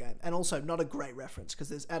survival game. And also, not a great reference, because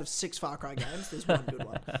there's, out of 6 Far Cry games, there's one good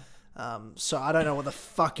one. So I don't know what the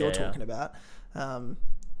fuck you're talking about.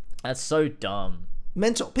 That's so dumb.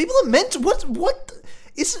 Mental. People are mental. What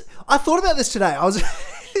is... I thought about this today.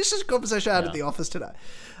 This is a conversation I had at the office today.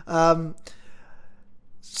 My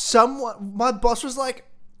boss was like,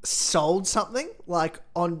 sold something like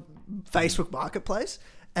on Facebook Marketplace,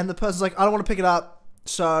 and the person's like, I don't want to pick it up,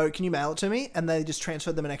 so can you mail it to me? And they just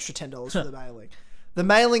transferred them an extra $10 for the mailing. The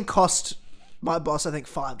mailing cost my boss, I think,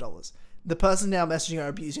 $5. The person now messaging her,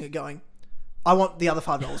 abusing it, going, I want the other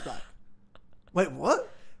 $5 back. Wait, what?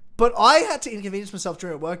 But I had to inconvenience myself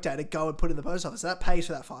during a work day to go and put it in the post office. That pays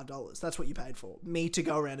for that $5. That's what you paid for. Me to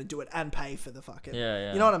go around and do it and pay for the fucking...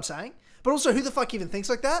 Yeah. You know what I'm saying? But also, who the fuck even thinks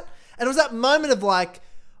like that? And it was that moment of like,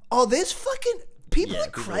 oh, there's fucking... People are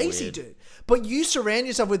crazy, dude. But you surround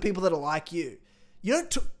yourself with people that are like you. You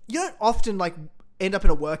don't often like end up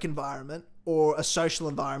in a work environment or a social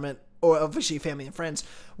environment or obviously family and friends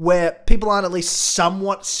where people aren't at least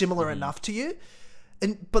somewhat similar enough to you.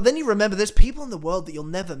 But then you remember there's people in the world that you'll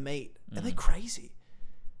never meet and they're crazy.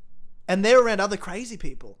 And they're around other crazy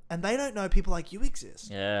people and they don't know people like you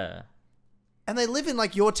exist. Yeah. And they live in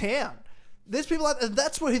like your town. There's people like,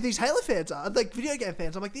 that's who these Halo fans are, like video game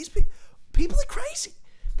fans. I'm like, these people are crazy.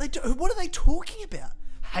 What are they talking about?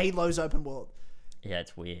 Halo's open world. Yeah,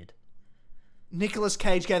 it's weird. Nicolas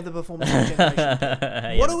Cage gave the performance of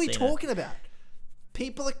Generation. What are we talking about?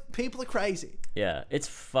 People are crazy. Yeah, it's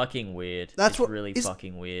fucking weird. It's really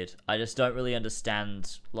fucking weird. I just don't really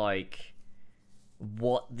understand like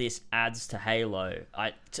what this adds to Halo.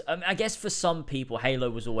 I guess for some people, Halo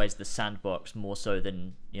was always the sandbox more so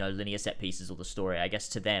than linear set pieces or the story. I guess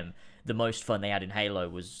to them, the most fun they had in Halo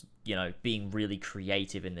was being really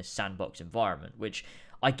creative in this sandbox environment, which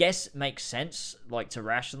I guess makes sense, like, to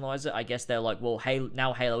rationalize it. I guess they're like, well,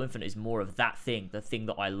 now Halo Infinite is more of that thing, the thing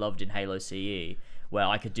that I loved in Halo CE, where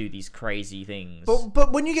I could do these crazy things.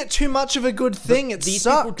 But when you get too much of a good thing, it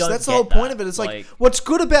sucks. That's the whole point of it. It's like what's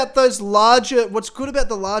good about the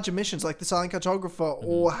larger missions, like the Silent Cartographer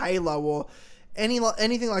or Halo or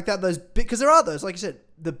anything like that, because there are those, like you said,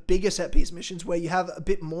 the bigger set piece missions where you have a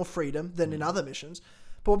bit more freedom than in other missions.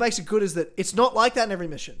 But what makes it good is that it's not like that in every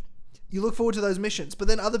mission. You look forward to those missions, but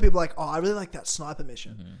then other people are like, oh, I really like that sniper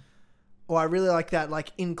mission. Or I really like that,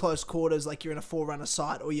 like, in close quarters, like you're in a Forerunner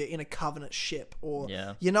site or you're in a Covenant ship or,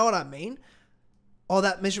 you know what I mean? Or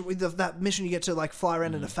that mission you get to, like, fly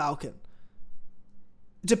around in a Falcon.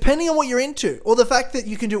 Depending on what you're into, or the fact that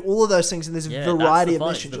you can do all of those things in this variety of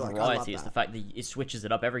missions. It's the variety. It's the fact that it switches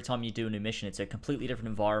it up every time you do a new mission. It's a completely different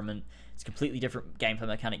environment. It's a completely different gameplay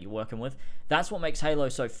mechanic you're working with. That's what makes Halo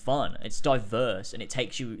so fun. It's diverse and it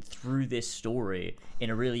takes you through this story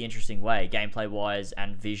in a really interesting way, gameplay-wise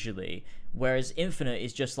and visually. Whereas Infinite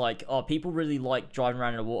is just like, oh, people really like driving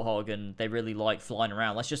around in a Warthog and they really like flying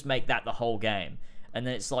around. Let's just make that the whole game. And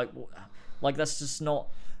then it's like that's just not...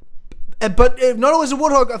 But not always a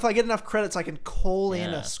Warthog. If I get enough credits, I can call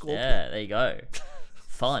in a Scorpion. Yeah, there you go.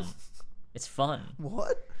 Fun. It's fun.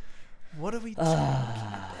 What? What are we talking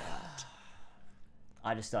about?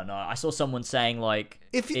 I just don't know. I saw someone saying like,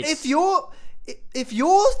 if you're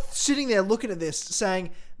sitting there looking at this,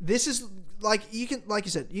 saying this is like you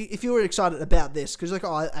said, if you were excited about this because you're like,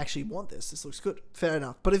 oh, I actually want this. This looks good. Fair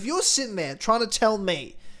enough. But if you're sitting there trying to tell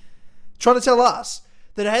us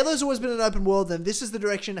that Halo's always been an open world, then this is the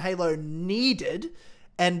direction Halo needed,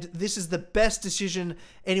 and this is the best decision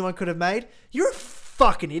anyone could have made, you're a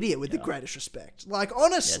fucking idiot with the greatest respect. Like,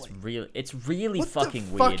 honestly. Yeah, it's really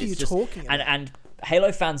fucking weird. What the fuck are you talking about? And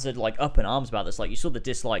Halo fans are, like, up in arms about this. Like, you saw the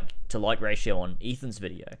dislike to like ratio on Ethan's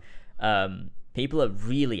video. People are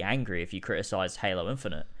really angry if you criticize Halo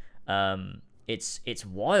Infinite. It's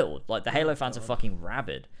wild. Like, the Halo fans are fucking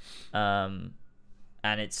rabid. And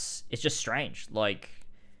it's just strange. Like,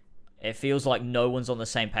 it feels like no one's on the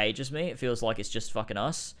same page as me. It feels like it's just fucking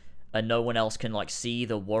us, and no one else can like see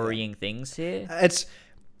the worrying things here.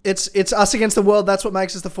 It's us against the world. That's what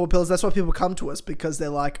makes us the Four Pillars. That's why people come to us, because they're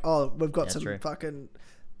like, oh, we've got some fucking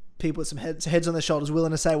people with some heads on their shoulders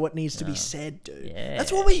willing to say what needs to be said, dude. Yeah.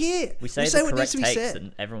 That's what we're here. We say what needs to be said.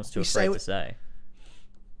 And everyone's too afraid to say.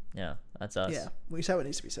 Yeah, that's us. Yeah, we say what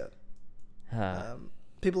needs to be said.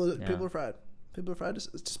 People are afraid. People are afraid to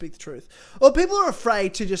speak the truth. Or people are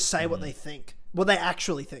afraid to just say what they think. What they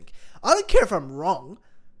actually think. I don't care if I'm wrong.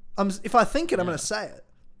 If I think it, I'm going to say it.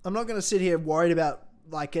 I'm not going to sit here worried about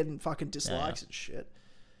like getting fucking dislikes and shit.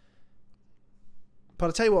 But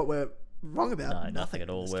I'll tell you what we're wrong about. No, nothing at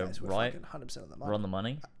all. We're right. 100% on the money. We're on the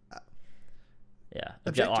money. Yeah.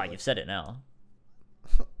 You've said it now.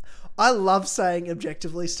 I love saying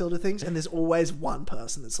objectively still to things, and there's always one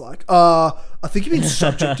person that's like, I think you mean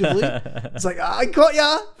subjectively. It's like, I got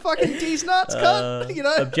ya, fucking D's nuts, cunt. You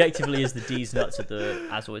know? Objectively is the D's nuts of the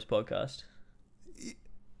As Always podcast.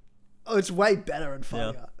 Oh, it's way better and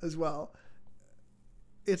funnier as well.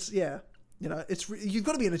 It's, you've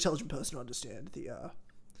got to be an intelligent person to understand the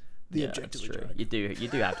objectively true. joke. You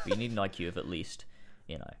do have to be. You need an IQ of at least,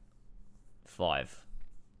 5.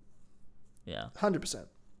 Yeah. 100%.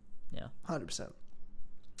 Yeah. 100%.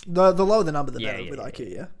 The lower the number, the better with IQ,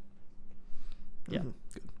 yeah? Yeah.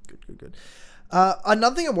 Good.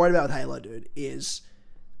 Another thing I'm worried about with Halo, dude, is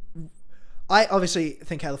I obviously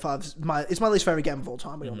think Halo 5 is my least favorite game of all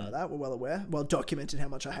time. We all know that. We're well aware. Well documented how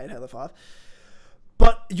much I hate Halo 5.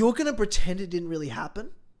 But you're going to pretend it didn't really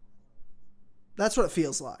happen? That's what it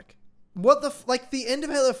feels like. What the the end of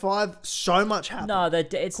Halo 5, so much happened. No,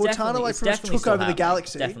 it's Cortana definitely took over the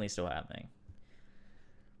galaxy. It's definitely still happening.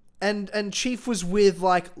 And Chief was with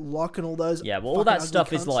Locke and all those. Yeah, well, all that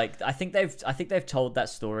stuff is I think they've told that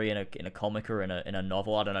story in a comic or in a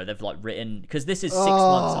novel. I don't know. They've written, because this is 6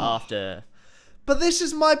 months after. But this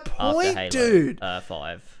is my point, Halo, dude.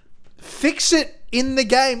 5. Fix it in the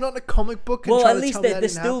game, not in a comic book. Well, at least they're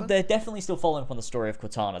definitely still following up on the story of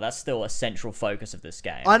Cortana. That's still a central focus of this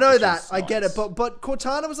game. I know that. I get it. But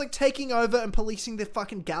Cortana was taking over and policing the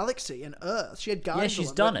fucking galaxy and Earth. She had guardians. Yeah,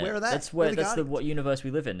 she's done it. Where are they? That's what universe we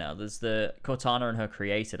live in now. There's the Cortana and her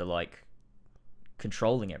creator are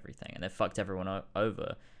controlling everything, and they've fucked everyone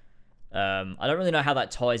over. I don't really know how that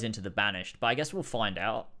ties into the Banished, but I guess we'll find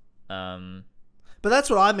out. But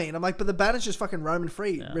that's what I mean. I'm but the Banished just fucking roaming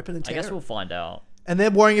free, ripping and tearing. I guess we'll find out. And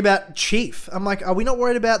they're worrying about Chief. I'm are we not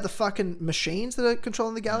worried about the fucking machines that are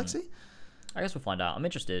controlling the galaxy? I guess we'll find out. I'm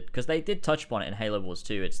interested, because they did touch upon it in Halo Wars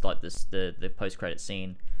 2. It's the post-credit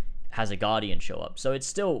scene has a Guardian show up. So it's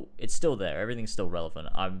still there. Everything's still relevant.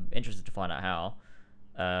 I'm interested to find out how.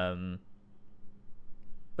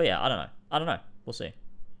 But yeah, I don't know. We'll see.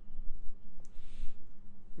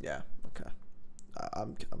 Yeah, okay.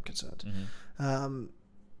 I'm concerned.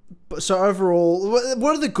 But so overall,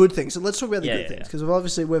 what are the good things? So let's talk about the good things, because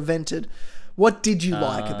we've vented. What did you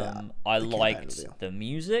like about? I liked the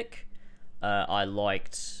music. I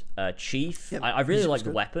liked Chief. Yep. I really liked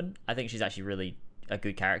the weapon. I think she's actually really a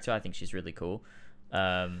good character. I think she's really cool.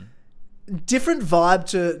 Different vibe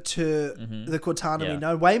to the Cortana we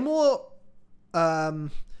know. Way more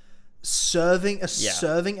serving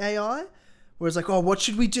AI. Whereas what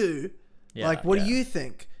should we do? Yeah, what do you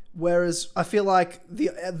think? Whereas I feel like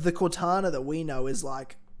the Cortana that we know is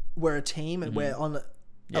we're a team and we're on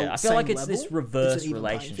I feel like it's this reverse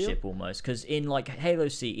relationship almost, because in Halo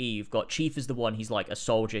CE you've got Chief is the one, he's a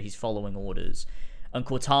soldier, he's following orders, and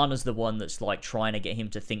Cortana's the one that's trying to get him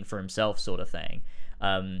to think for himself, sort of thing.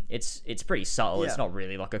 It's pretty subtle. It's not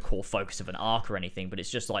really a core focus of an arc or anything, but it's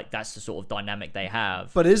just that's the sort of dynamic they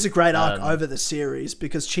have. But it is a great arc over the series,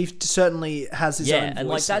 because Chief certainly has his own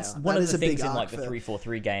voice. And that's one of the things in the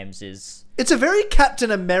 343 games is it's a very Captain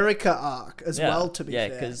America arc as well, to be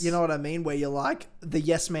fair. You know what I mean? Where you're the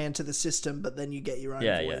yes man to the system, but then you get your own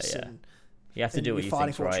voice. And you have to do what you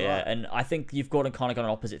think's right, yeah. And I think you've got an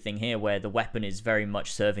opposite thing here, where the weapon is very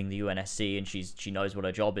much serving the UNSC, and she knows what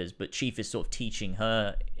her job is, but Chief is sort of teaching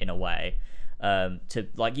her in a way. To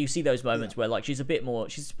you see those moments where she's a bit more,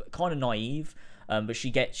 she's kind of naive, but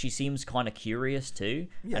she seems kind of curious too.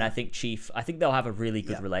 Yeah. And I think they'll have a really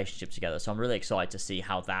good relationship together. So I'm really excited to see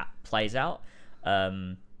how that plays out,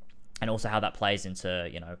 and also how that plays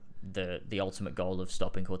into the ultimate goal of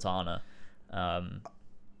stopping Cortana.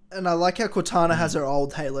 And I like how Cortana has her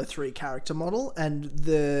old Halo 3 character model, and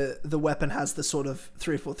the weapon has the sort of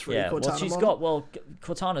 343 Cortana model.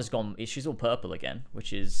 Cortana's gone. She's all purple again,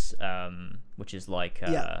 which is the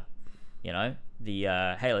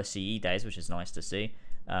Halo CE days, which is nice to see.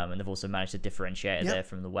 And they've also managed to differentiate it there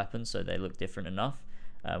from the weapons, so they look different enough,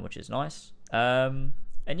 which is nice. And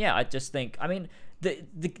yeah, I just think,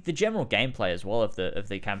 the general gameplay as well of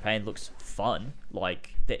the campaign looks fun.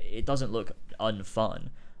 It doesn't look unfun.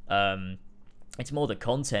 It's more the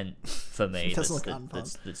content for me that's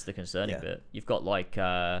the concerning bit. You've got what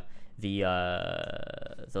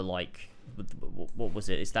was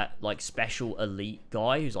it? Is that special elite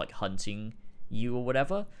guy who's hunting you or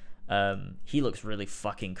whatever? He looks really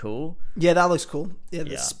fucking cool. Yeah, that looks cool. Yeah,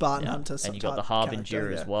 the Spartan Hunter. And you got the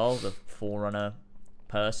Harbinger as well, the Forerunner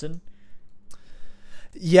person.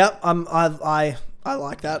 Yep, I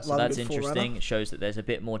like that. So that's interesting. It shows that there's a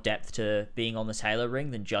bit more depth to being on this Halo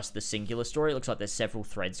ring than just the singular story. It looks like there's several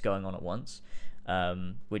threads going on at once,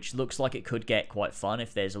 which looks like it could get quite fun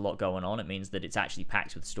if there's a lot going on. It means that it's actually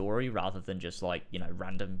packed with story rather than just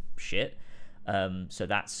random shit. So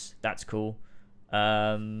that's cool.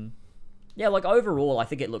 Yeah, overall, I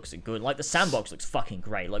think it looks good. The sandbox looks fucking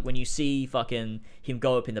great. When you see fucking him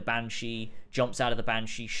go up in the Banshee, jumps out of the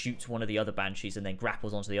Banshee, shoots one of the other Banshees, and then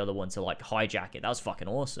grapples onto the other one to hijack it. That was fucking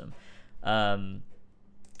awesome. So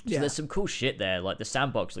there's some cool shit there. The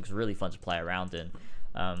sandbox looks really fun to play around in.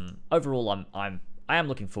 Overall, I am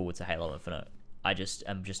looking forward to Halo Infinite. I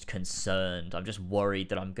am just concerned. I'm just worried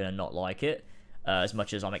that I'm gonna not like it as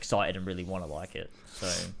much as I'm excited and really want to like it. So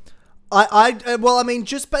Well, I mean,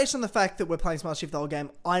 just based on the fact that we're playing Master Chief the whole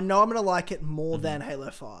game, I know I'm going to like it more than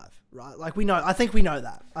Halo 5, right? Like, I think we know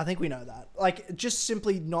that. Like, just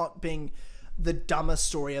simply not being the dumbest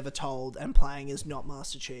story ever told and playing as not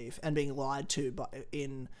Master Chief and being lied to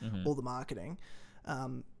in all the marketing.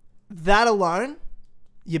 That alone,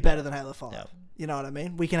 you're better than Halo 5. Yep. You know what I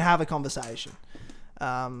mean? We can have a conversation.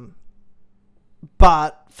 But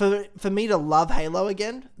for me to love Halo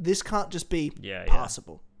again, this can't just be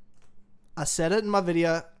passable. I said it in my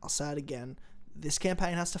video. I'll say it again. This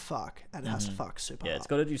campaign has to fuck, and it has to fuck super hard. It's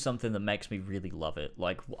got to do something that makes me really love it.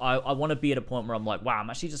 Like, I want to be at a point where I'm like, wow, I'm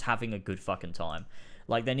actually just having a good fucking time.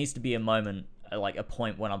 Like, there needs to be a moment, like a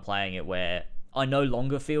point when I'm playing it where I no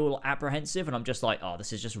longer feel apprehensive, and I'm just like, oh,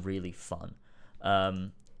 this is just really fun.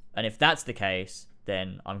 And if that's the case,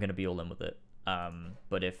 then I'm going to be all in with it.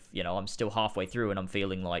 But if, you know, I'm still halfway through and I'm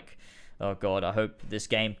feeling like, oh god, I hope this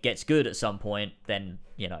game gets good at some point, then,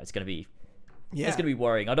 you know, it's going to be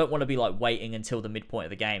worrying. I don't want to be like waiting until the midpoint of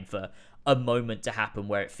the game for a moment to happen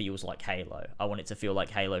where it feels like Halo. I want it to feel like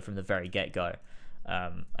Halo from the very get-go.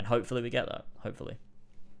 And hopefully we get that. Hopefully.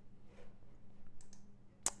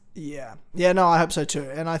 Yeah, no, I hope so too.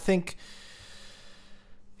 And I think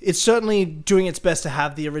it's certainly doing its best to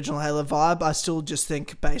have the original Halo vibe. I still just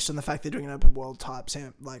think, based on the fact they're doing an open world type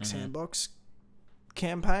sandbox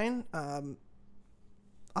campaign,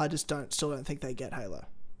 I just still don't think they get Halo.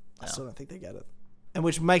 I still don't think they get it. And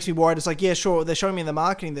which makes me worried. It's like, yeah, sure, they're showing me in the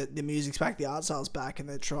marketing that the music's back, the art style's back, and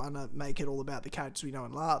they're trying to make it all about the characters we know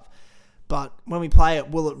and love. But when we play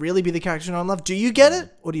it, will it really be the characters we know and love? Do you get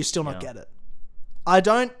it, or do you still not get it? I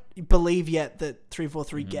don't believe yet that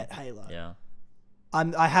 343 get Halo. Yeah.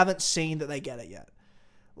 I haven't seen that they get it yet.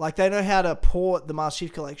 Like, they know how to port the Master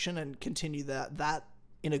Chief Collection and continue that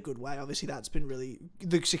in a good way. Obviously, that's been really...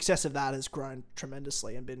 The success of that has grown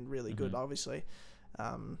tremendously and been really good, obviously.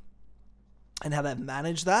 And how they've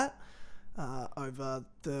managed that over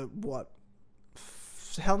the,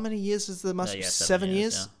 how many years is the Master Chief? 7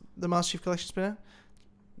 years the Master Chief Collection's been out?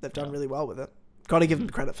 They've done really well with it. Got to give them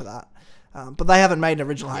credit for that. But they haven't made an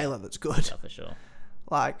original Halo that's good. Yeah, for sure.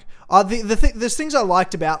 Like, there's things I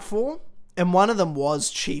liked about 4, and one of them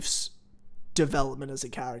was Chief's development as a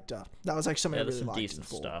character. That was actually something I really liked in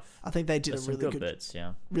 4. Stuff. I think they did a really good bits,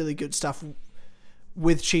 really good stuff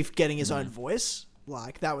with Chief getting his own voice.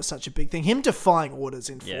 Like, that was such a big thing. Him defying orders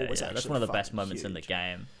in 4 was actually that's one of the best moments in the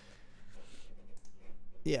game.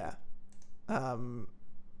 Yeah.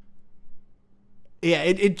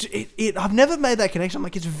 I've never made that connection. I'm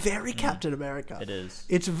like, it's very Captain America. It is.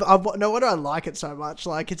 No wonder I like it so much.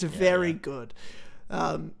 Like, it's very good.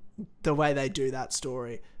 The way they do that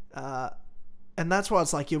story. And that's why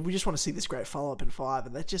it's like, we just want to see this great follow-up in 5.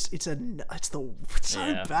 And it's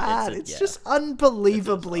so bad. It's just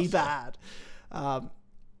unbelievably bad. Oh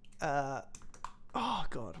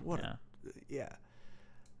god,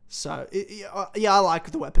 So I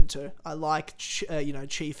like the weapon too. I like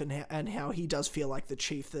Chief and how he does feel like the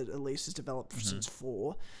Chief that at least has developed since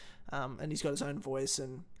 4, and he's got his own voice,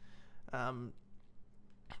 and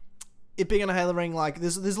it being on a Halo ring, like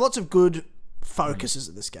there's lots of good focuses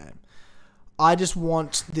of this game. I just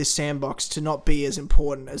want this sandbox to not be as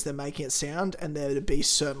important as they're making it sound, and there to be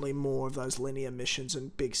certainly more of those linear missions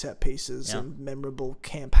and big set pieces and memorable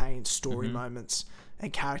campaign story moments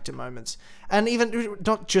and character moments. And even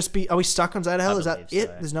not just be, are we stuck on Zeta Hell? Is that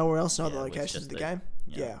it? There's nowhere else, no other locations of the game?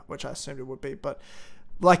 Yeah, which I assumed it would be. But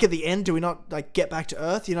like at the end, do we not like get back to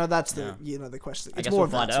Earth? You know, that's the the question. It's more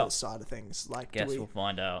of that sort of side of things. Like, we'll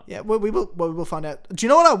find out. Yeah, we will find out. Do you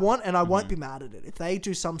know what I want? And I won't be mad at it. If they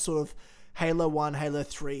do some sort of Halo 1, Halo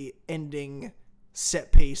 3 ending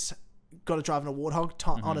set piece, got to drive in a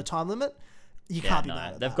Warthog on a time limit, you can't be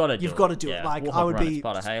mad at that. You've got to do it. Like, I would be... It's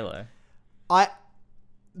part of Halo.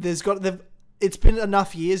 It's been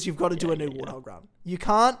enough years, you've got to do a new Warthog run. You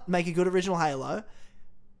can't make a good original Halo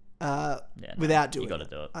without doing it. You got to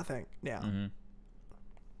do it. I think,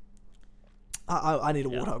 I need a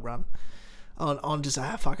Warthog run on just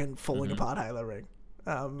a fucking falling apart Halo ring.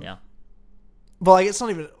 But like, it's not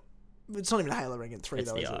even a Halo ring in 3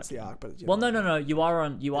 though. It's the Arc. But no. You are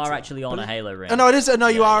actually on a Halo ring. No, it is. No,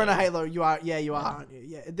 you are in a Halo. You are. Yeah, you are. Aren't you?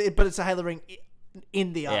 Yeah, but it's a Halo ring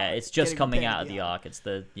in the Arc. Yeah, it's just coming out of the Arc. It's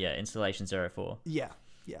the installation 04. Yeah.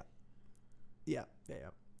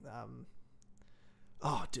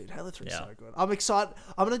 Oh, dude, Halo 3 is so good. I'm excited.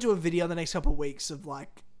 I'm gonna do a video in the next couple of weeks of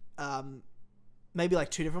like, maybe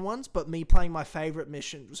like 2 different ones, but me playing my favorite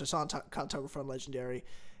mission. So Silent Cartographer on Legendary,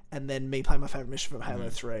 and then me playing my favorite mission from Halo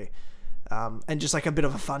 3. And just like a bit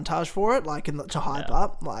of a funtage for it, like to hype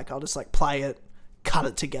up. Like, I'll just like play it, cut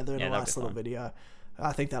it together in a nice little video.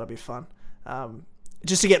 I think that'll be fun.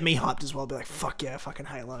 just to get me hyped as well. Be like, fuck yeah, fucking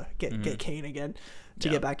Halo. Get keen again to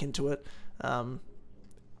get back into it.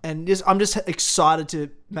 And I'm just excited to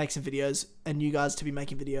make some videos and you guys to be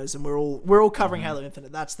making videos, and we're all covering Halo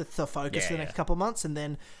Infinite. That's the focus for the next couple of months, and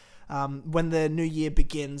then when the new year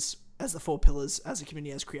begins, as the 4 pillars, as a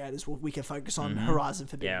community, as creators, we can focus on Horizon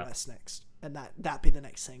Forbidden West next, and that be the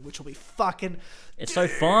next thing, which will be fucking. It's so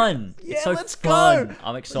fun. Yeah, it's so let's fun. go.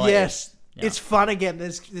 I'm excited. Yes, Yeah. it's fun again.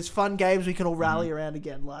 There's fun games we can all rally around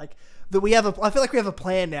again. Like that, I feel like we have a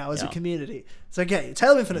plan now as a community. It's okay. It's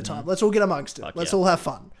Halo Infinite time. Let's all get amongst it. Let's all have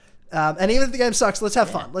fun. And even if the game sucks, let's have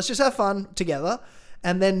fun. Let's just have fun together,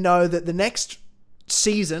 and then know that the next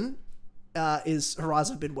season is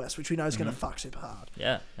Horizon Forbidden West, which we know is going to fuck super hard.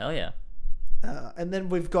 Yeah, hell yeah. And then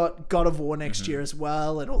we've got God of War next year as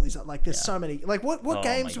well, and all these there's so many. Like what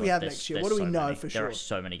games do we have next year? What do we know for sure? There are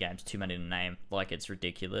so many games, too many to name. Like it's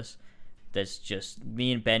ridiculous. There's just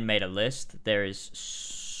me and Ben made a list. There is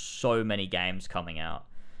so many games coming out.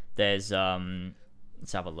 There's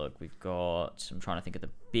let's have a look. We've got. I'm trying to think of the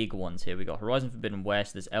big ones here. We got Horizon Forbidden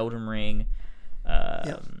West. There's Elden Ring.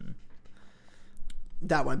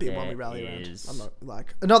 That won't be one we rally around. I'm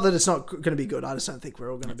not that it's not going to be good. I just don't think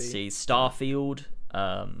we're all going to be. See Starfield,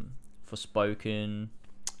 Forspoken.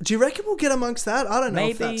 Do you reckon we'll get amongst that? I don't know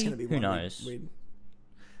if that's going to be. Who knows?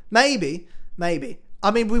 Maybe. I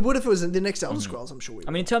mean, we would if it was in the next Elder Scrolls. I'm sure we would.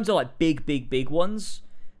 I mean, in terms of like big ones,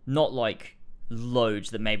 not like loads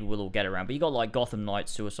that maybe we'll all get around. But you got like Gotham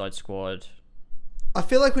Knights, Suicide Squad. I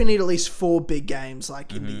feel like we need at least 4 big games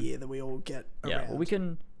like in the year that we all get around. Yeah, well, we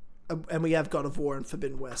can. And we have God of War and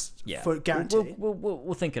Forbidden West. Yeah, for guarantee.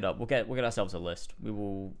 We'll think it up. We'll get ourselves a list.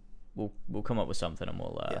 We'll come up with something, and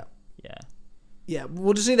we'll Yeah,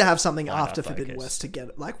 we'll just need to have something after Forbidden West to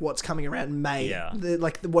get like what's coming around May. Yeah.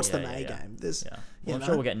 What's the May game? There's. Yeah. Well, I'm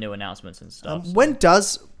sure we'll get new announcements and stuff. When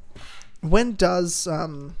does That's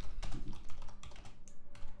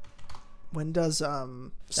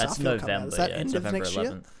Starfield November. come out? Is that end of November next 11th.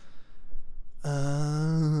 Year?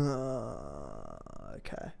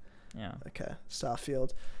 Okay. Yeah. Okay.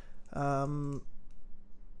 Starfield.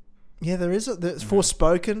 Yeah, there's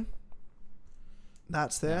Forspoken.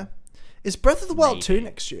 That's there. Is Breath of the Wild 2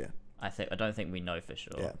 next year? I don't think we know for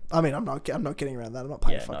sure. Yeah. I mean, I'm not getting around that. I'm not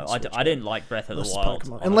playing fucking Switch. I didn't like Breath of the Wild.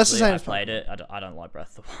 Unless it's I played it. I don't like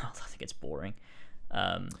Breath of the Wild. I think it's boring.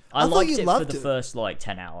 I liked it for the first like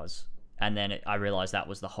 10 hours, and then I realized that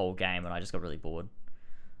was the whole game, and I just got really bored.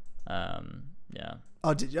 Yeah.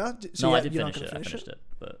 Oh, did you? No, I did finish it. I finished it,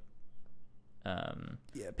 but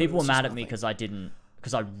people were mad at me because I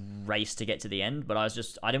raced to get to the end, but I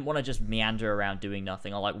didn't want to just meander around doing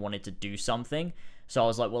nothing. I wanted to do something. So I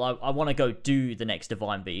was like, well, I want to go do the next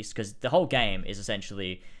Divine Beast, because the whole game is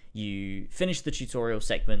essentially you finish the tutorial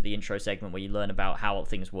segment, the intro segment where you learn about how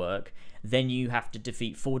things work. Then you have to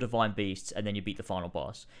defeat 4 Divine Beasts, and then you beat the final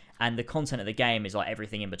boss. And the content of the game is like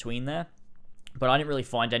everything in between there. But I didn't really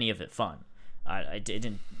find any of it fun. It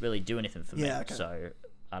didn't really do anything for me. Okay. So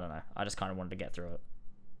I don't know. I just kind of wanted to get through it.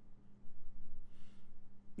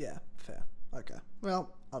 Yeah, fair. Okay.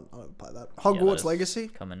 Well, I'll play that. Hogwarts Legacy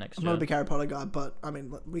coming next. I'm not a big Harry Potter guy, but I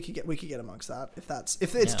mean, we could get amongst that if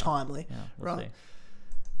it's timely, we'll right? See.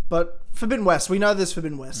 But Forbidden West, we know there's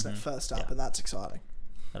Forbidden West first up, and that's exciting.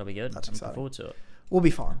 That'll be good. I'm looking forward to it. We'll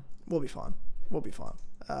be fine.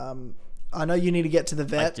 I know you need to get to the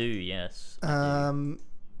vet. I do, yes. Yeah,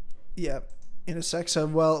 in a sec. So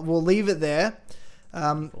we'll leave it there.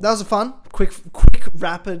 That was a fun, quick,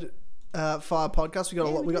 rapid fire podcast. We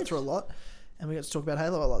got through a lot, and we got to talk about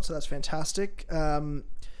Halo a lot. So that's fantastic.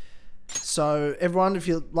 So everyone, if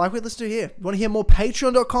you like what you listen to here, you want to hear more,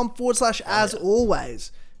 patreon.com/as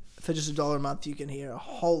always. For just $1 a month, you can hear a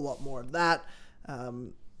whole lot more of that.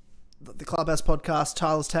 The Clubhouse podcast,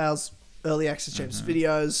 Tyler's Tales, early access James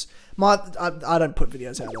videos. I don't put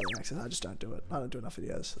videos out early access. I just don't do it. I don't do enough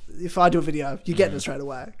videos. If I do a video, you're getting it straight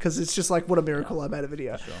away, because it's just like, what a miracle I made a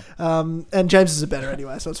video. Sure. And James's are better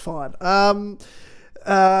anyway, so it's fine. I'm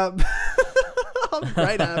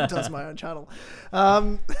great at advertising my own channel.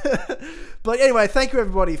 But anyway, thank you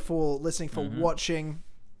everybody for listening, for watching.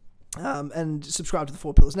 And subscribe to the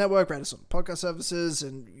 4 Pillars Network, rate us on podcast services,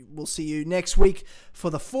 and we'll see you next week for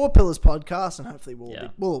the 4 Pillars podcast, and hopefully we'll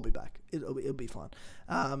all be back. It'll be fun.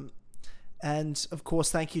 And of course,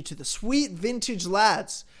 thank you to the sweet vintage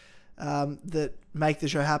lads that make the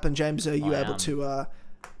show happen. James, are you able to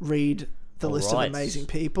read the list of amazing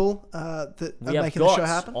people that are making the show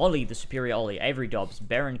happen? Ollie, the Superior Ollie, Avery Dobbs,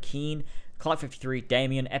 Baron Keane, Clark53,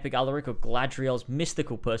 Damien, Epic Alarico, Gladriel's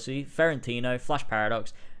Mystical Pussy, Ferentino, Flash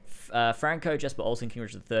Paradox, Franco, Jesper Olsen, King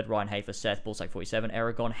Richard III, Ryan Hafer, Seth, Bullsack47,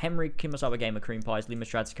 Aragon, Henry, Kimosawa Gamer, Cream Pies, Lima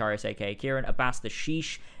Strad, Sicarius, aka Kieran, Abbas, the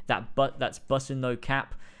Sheesh, that's Bussin' No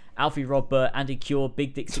Cap, Alfie Robert, Andy Cure,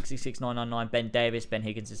 Big Dick 666999, Ben Davis, Ben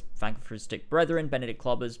Higgins is Fantastic Brethren, Benedict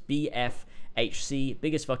Clobbers, BFHC,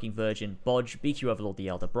 Biggest Fucking Virgin, Bodge, BQ Overlord the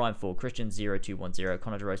Elder, Brian Ford, Christian0210,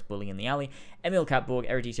 Connor DeRose, Bullying in the Alley, Emil Catborg,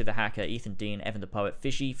 Erudicio the Hacker, Ethan Dean, Evan the Poet,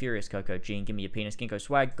 Fishy, Furious Coco, Gene, Gimme Your Penis, Ginkgo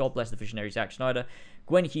Swag, God Bless the Visionary, Zack Snyder,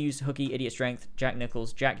 Gwen Hughes, Hooky, Idiot Strength, Jack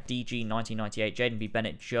Nichols, Jack DG1998, Jaden B.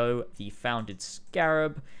 Bennett, Joe, the Founded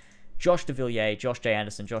Scarab, Josh DeVilliers, Josh J.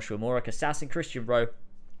 Anderson, Joshua Morak, Assassin, Christian Rowe,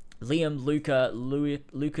 Liam, Luca,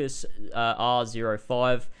 Lucas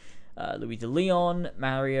R05, Louis De Leon,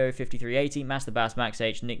 Mario 5380, Master Bass, Max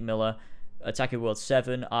H, Nick Miller, Attacker World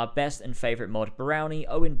 7, our best and favourite mod, Brownie,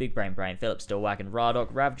 Owen, Big Brain, Philip, Stillwagon,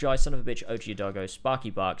 Radok, Ravjai, Son of a Bitch, OG Doggo,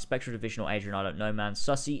 Sparky Bark, Spectral Divisional, Adrian, I Don't Know Man,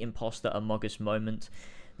 Sussy, Imposter, Amogus Moment,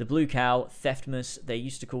 The Blue Cow, Theftmas, they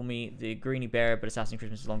used to call me the Greeny Bear, but Assassin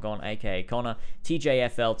Christmas is long gone, aka Connor,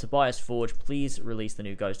 TJFL, Tobias Forge, please release the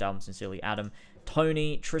new Ghost album, sincerely Adam,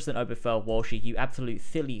 Tony, Tristan Oberfell, Walshy, you absolute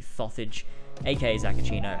Philly Thothage, aka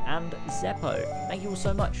Zacchino, and Zeppo. Thank you all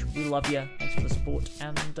so much. We love you. Thanks for the support,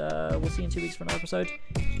 and we'll see you in 2 weeks for another episode.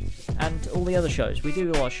 And all the other shows. We do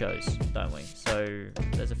a lot of shows, don't we? So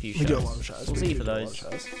there's a few shows. We do a lot of shows. We'll see you for those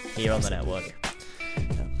here on the network.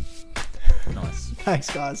 Nice. Thanks,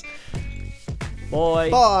 guys. Bye.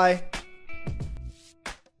 Bye.